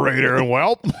carburetor, and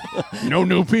well, No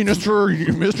new penis for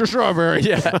Mr. Strawberry.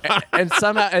 Yeah, and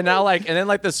somehow, and then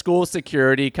like the school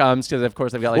security comes, because of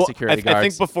course they've got like security guards. I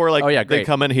think before they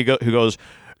come in, he goes,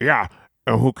 yeah.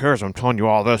 And who cares? I'm telling you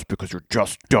all this because you're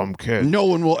just dumb kids. No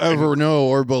one will ever know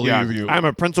or believe Yeah, you. I'm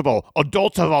a principal.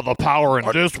 Adults have all the power in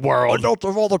this world. Adults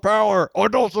have all the power.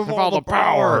 Adults have all the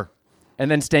power. And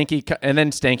then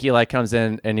Stanky like comes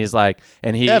in, and he's like,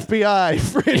 and he FBI.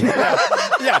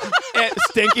 yeah, and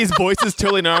Stanky's voice is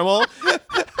totally normal.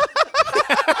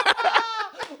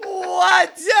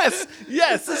 what? Yes.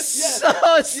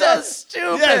 So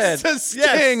stupid. Yes.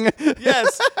 Sting.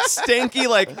 Yes. Stanky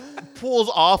like pulls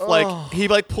off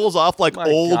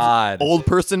God. old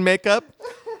person makeup,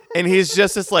 and he's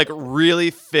just this like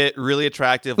really fit, really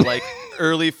attractive, like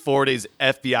early 40s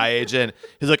FBI agent.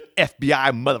 He's like,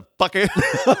 FBI motherfucker.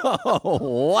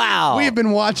 Oh, wow. We have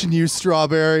been watching you,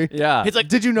 Strawberry. Yeah. He's like,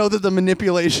 Did you know that the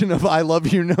manipulation of I love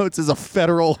you notes is a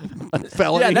federal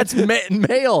felony? Yeah, that's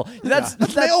mail.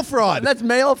 That's mail fraud. That's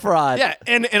mail fraud. yeah,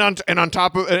 and on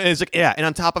top of and it's like, yeah, and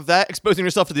on top of that, exposing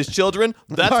yourself to these children,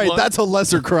 that's All right, one. that's a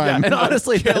lesser crime. And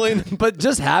honestly, Killing- but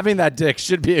just having that dick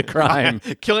should be a crime.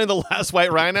 killing the last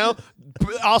white rhino.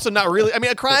 Also, not really. I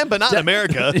mean, a crime, but not in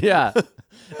America. Yeah.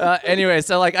 Anyway,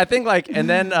 so like I think like, and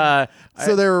then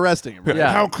So they're arresting him.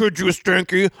 Yeah. How could you,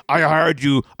 Stanky? I hired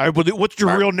you. I believe. What's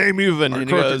your real name even? And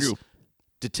he goes,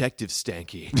 Detective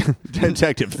Stanky.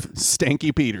 Detective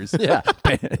Stanky Peters. yeah,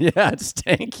 it's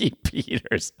Stanky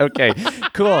Peters. Okay,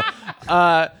 cool.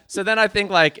 So then I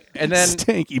think like, and then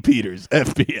Stanky Peters,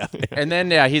 FBI. and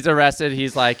then he's arrested.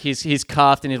 He's like he's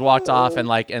cuffed and he's walked off, and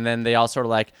like, and then they all sort of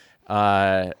like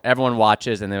everyone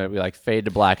watches, and then we like fade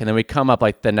to black, and then we come up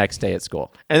like the next day at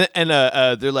school. And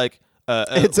they're like,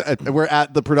 we're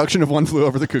at the production of One Flew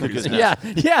Over the Cuckoo's Nest.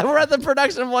 Yeah, we're at the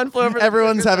production of One Flew Over the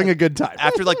Everyone's having a good time.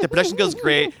 After like the production goes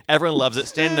great, everyone loves it,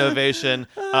 standing ovation.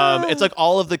 It's like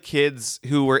all of the kids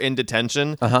who were in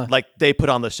detention, like they put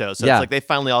on the show. So Yeah. it's like they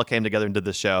finally all came together and did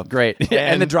the show. Great.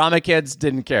 And the drama kids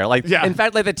didn't care. Like, in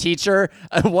fact, like the teacher,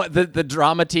 what the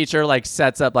drama teacher like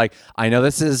sets up, like, I know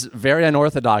this is very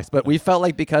unorthodox, but we felt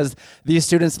like because these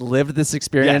students lived this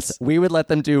experience, we would let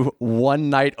them do one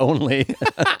night only.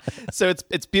 So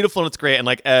it's beautiful and it's great, and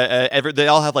like they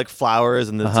all have like flowers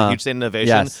and it's a huge standing ovation.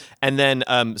 Yes. And then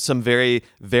some very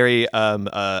very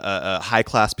high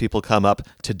class people come up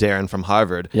to Darren from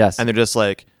Harvard. Yes. And they're just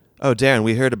like, "Oh, Darren,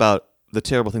 we heard about the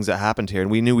terrible things that happened here,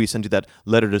 and we knew we sent you that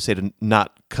letter to say to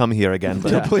not come here again.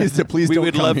 But Please we don't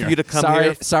would come love here. for you to come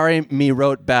here. Sorry, me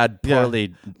wrote bad,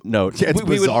 poorly note. It's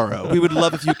we bizarro. we would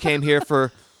love if you came here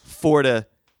for 4 to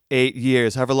 8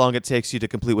 years, however long it takes you to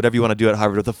complete whatever you want to do at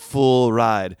Harvard with a full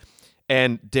ride."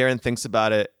 And Darren thinks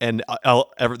about it, and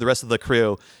the rest of the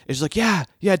crew is just like, yeah,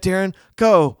 Darren,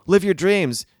 go, live your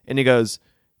dreams. And he goes,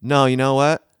 no, you know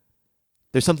what?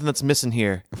 There's something that's missing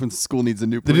here. When school needs a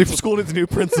new The new school needs a new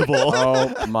principal.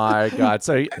 Oh my God.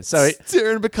 So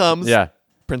Darren becomes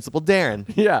Principal Darren.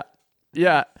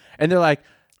 Yeah. And they're like,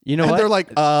 you know And what? they're like,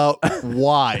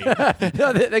 why?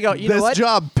 No, they go, you know This what?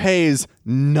 job pays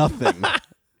nothing.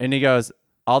 And he goes,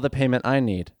 all the payment I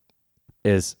need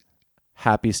is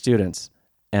happy students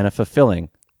and a fulfilling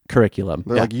curriculum.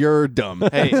 They're like, you're dumb.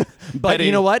 Hey, But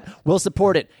you know what? We'll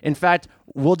support it. In fact,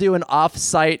 we'll do an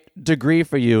off-site degree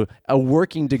for you, a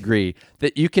working degree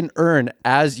that you can earn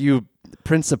as you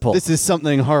principal. This is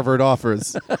something Harvard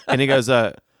offers. and he goes,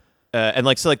 and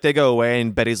like, so like they go away,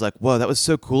 and Betty's like, whoa, that was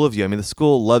so cool of you. I mean, the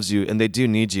school loves you and they do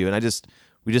need you. And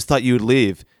we just thought you would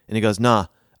leave. And he goes, nah,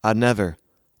 I'd never.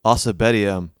 Also, Betty,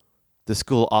 the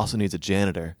school also needs a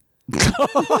janitor.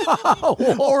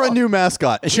 Or a new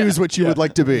mascot. Choose what you would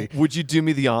like to be. Would you do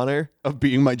me the honor Of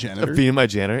being my janitor. of being my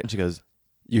janitor? And she goes,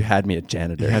 you had me a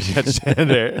janitor.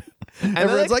 janitor. And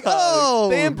Everyone's like, oh,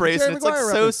 they embrace Jerry it. It's like Maguire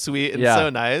so reference. sweet and Yeah. so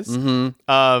nice.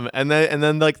 And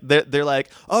then like they're like,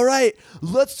 all right,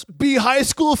 let's be high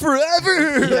school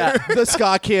forever. Yeah, the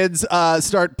ska kids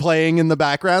start playing in the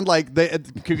background. Like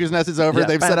Cuckoo's Nest is over. Yeah.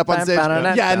 They've set up on stage.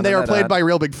 Yeah, and they are played by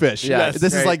Real Big Fish. Yes.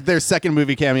 This is like their second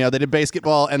movie cameo. They did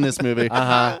Basketball and this movie.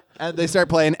 And they start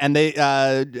playing, and they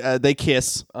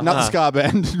kiss. Not the ska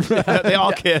band. They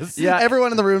all kiss. Yeah.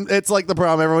 Everyone in the room. It's like the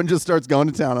prom. Everyone just starts going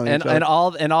to town on each other. And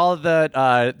all of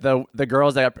the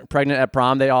girls that got pregnant at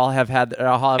prom, they all have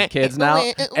kids now,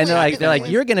 and they're like,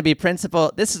 you're gonna be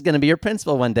principal. This is gonna be your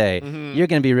principal one day. You're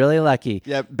gonna be really lucky.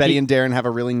 Yeah, Betty and Darren have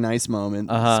a really nice moment.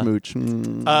 Smooch.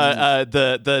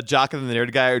 The jock and the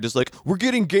nerd guy are just like, we're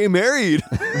getting gay married.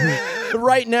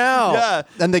 Right now. Yeah.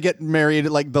 And they get married.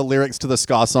 Like the lyrics to the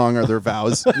ska song are their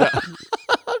vows.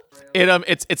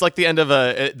 It's like the end of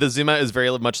the zoom out is very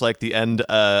much like the end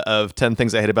of 10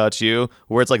 Things I Hate About You,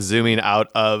 where it's like zooming out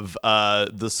of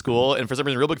the school, and for some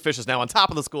reason Real Big Fish is now on top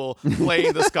of the school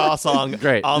playing the ska song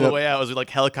Great. on the way out as we like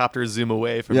helicopters zoom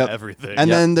away from everything. And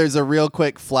then there's a real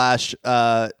quick flash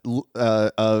of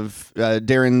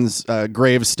Darren's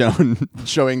gravestone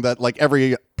showing that like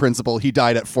every principal, he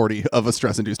died at 40 of a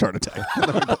stress-induced heart attack.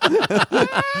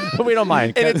 We don't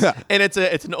mind. and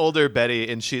it's an older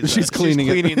Betty, and she's cleaning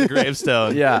it. the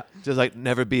gravestone. Yeah. Just like,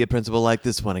 never be a principal like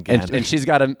this one again. And she's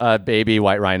got a baby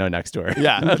white rhino next to her.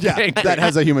 yeah. Yeah, that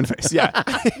has a human face. Yeah.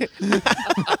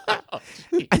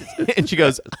 And she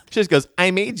just goes,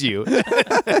 I made you.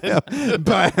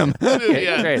 Bam.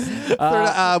 Yeah. Great.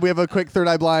 We have a quick Third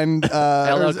Eye Blind.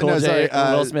 LL Cool J,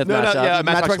 Will Smith mashup. yeah,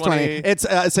 Matchbox 20. It's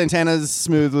Santana's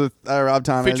Smooth with Rob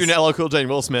Thomas. Featuring LL Cool J and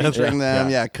Will Smith. Featuring them,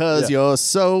 yeah, because you're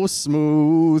so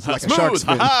smooth. Like a shark Smooth.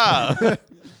 fin. Ha-ha.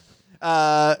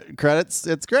 Credits,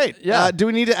 it's great. Yeah. Do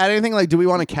we need to add anything? Like, do we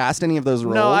want to cast any of those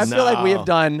roles? No, I feel like we No. have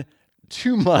done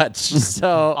too much. So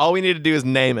All we need to do is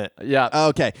name it. yeah.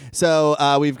 Okay,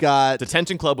 so we've got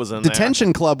Detention Club was in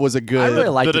Detention Club was a good. I really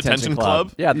like The Detention Detention Club.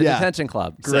 Club? Yeah, the Yeah. Detention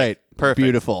Club. Great. Perfect.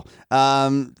 Beautiful.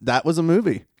 That was a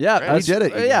movie. Yeah, We did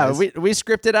it, you Yeah, guys. we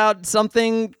scripted out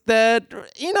something that there was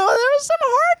some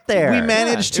heart there. We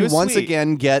managed it to was once sweet.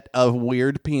 again get a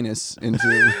weird penis into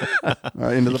the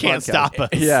Can't podcast. stop us.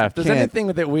 Yeah, if there's Can't. anything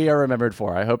that we are remembered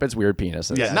for, I hope it's weird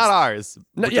penises. Yeah, not ours.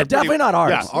 No, Which yeah, are definitely pretty- not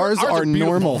ours. Yeah, Ours are beautiful.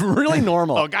 normal. Really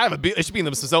normal. Oh, God, it should be in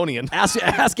the Smithsonian.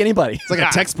 Ask anybody. It's like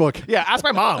a textbook. Yeah, ask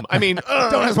my mom. I mean,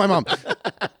 Don't ask my mom.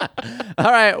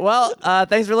 All right. Well,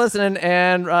 thanks for listening,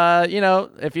 and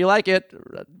if you like it,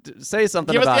 say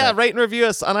something give us, about it. rate and review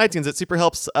us on iTunes. It super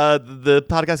helps the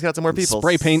podcast get out to more people.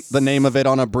 Spray paint the name of it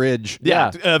on a bridge.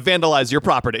 Yeah. Vandalize your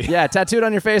property. Yeah, tattoo it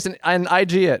on your face and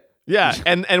IG it. Yeah,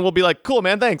 and we'll be like, cool,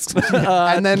 man, thanks.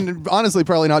 And then honestly,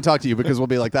 probably not talk to you because we'll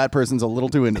be like, that person's a little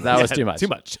too into That that. was too much. Too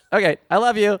much. Okay, I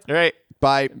love you. All right.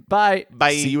 Bye. Bye.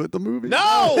 Bye. See you at the movie.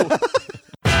 No!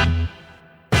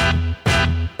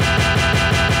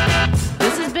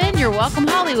 This has been Your Welcome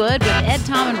Hollywood with Ed,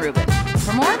 Tom, and Ruben.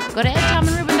 For more, go to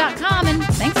edtomandruben.com.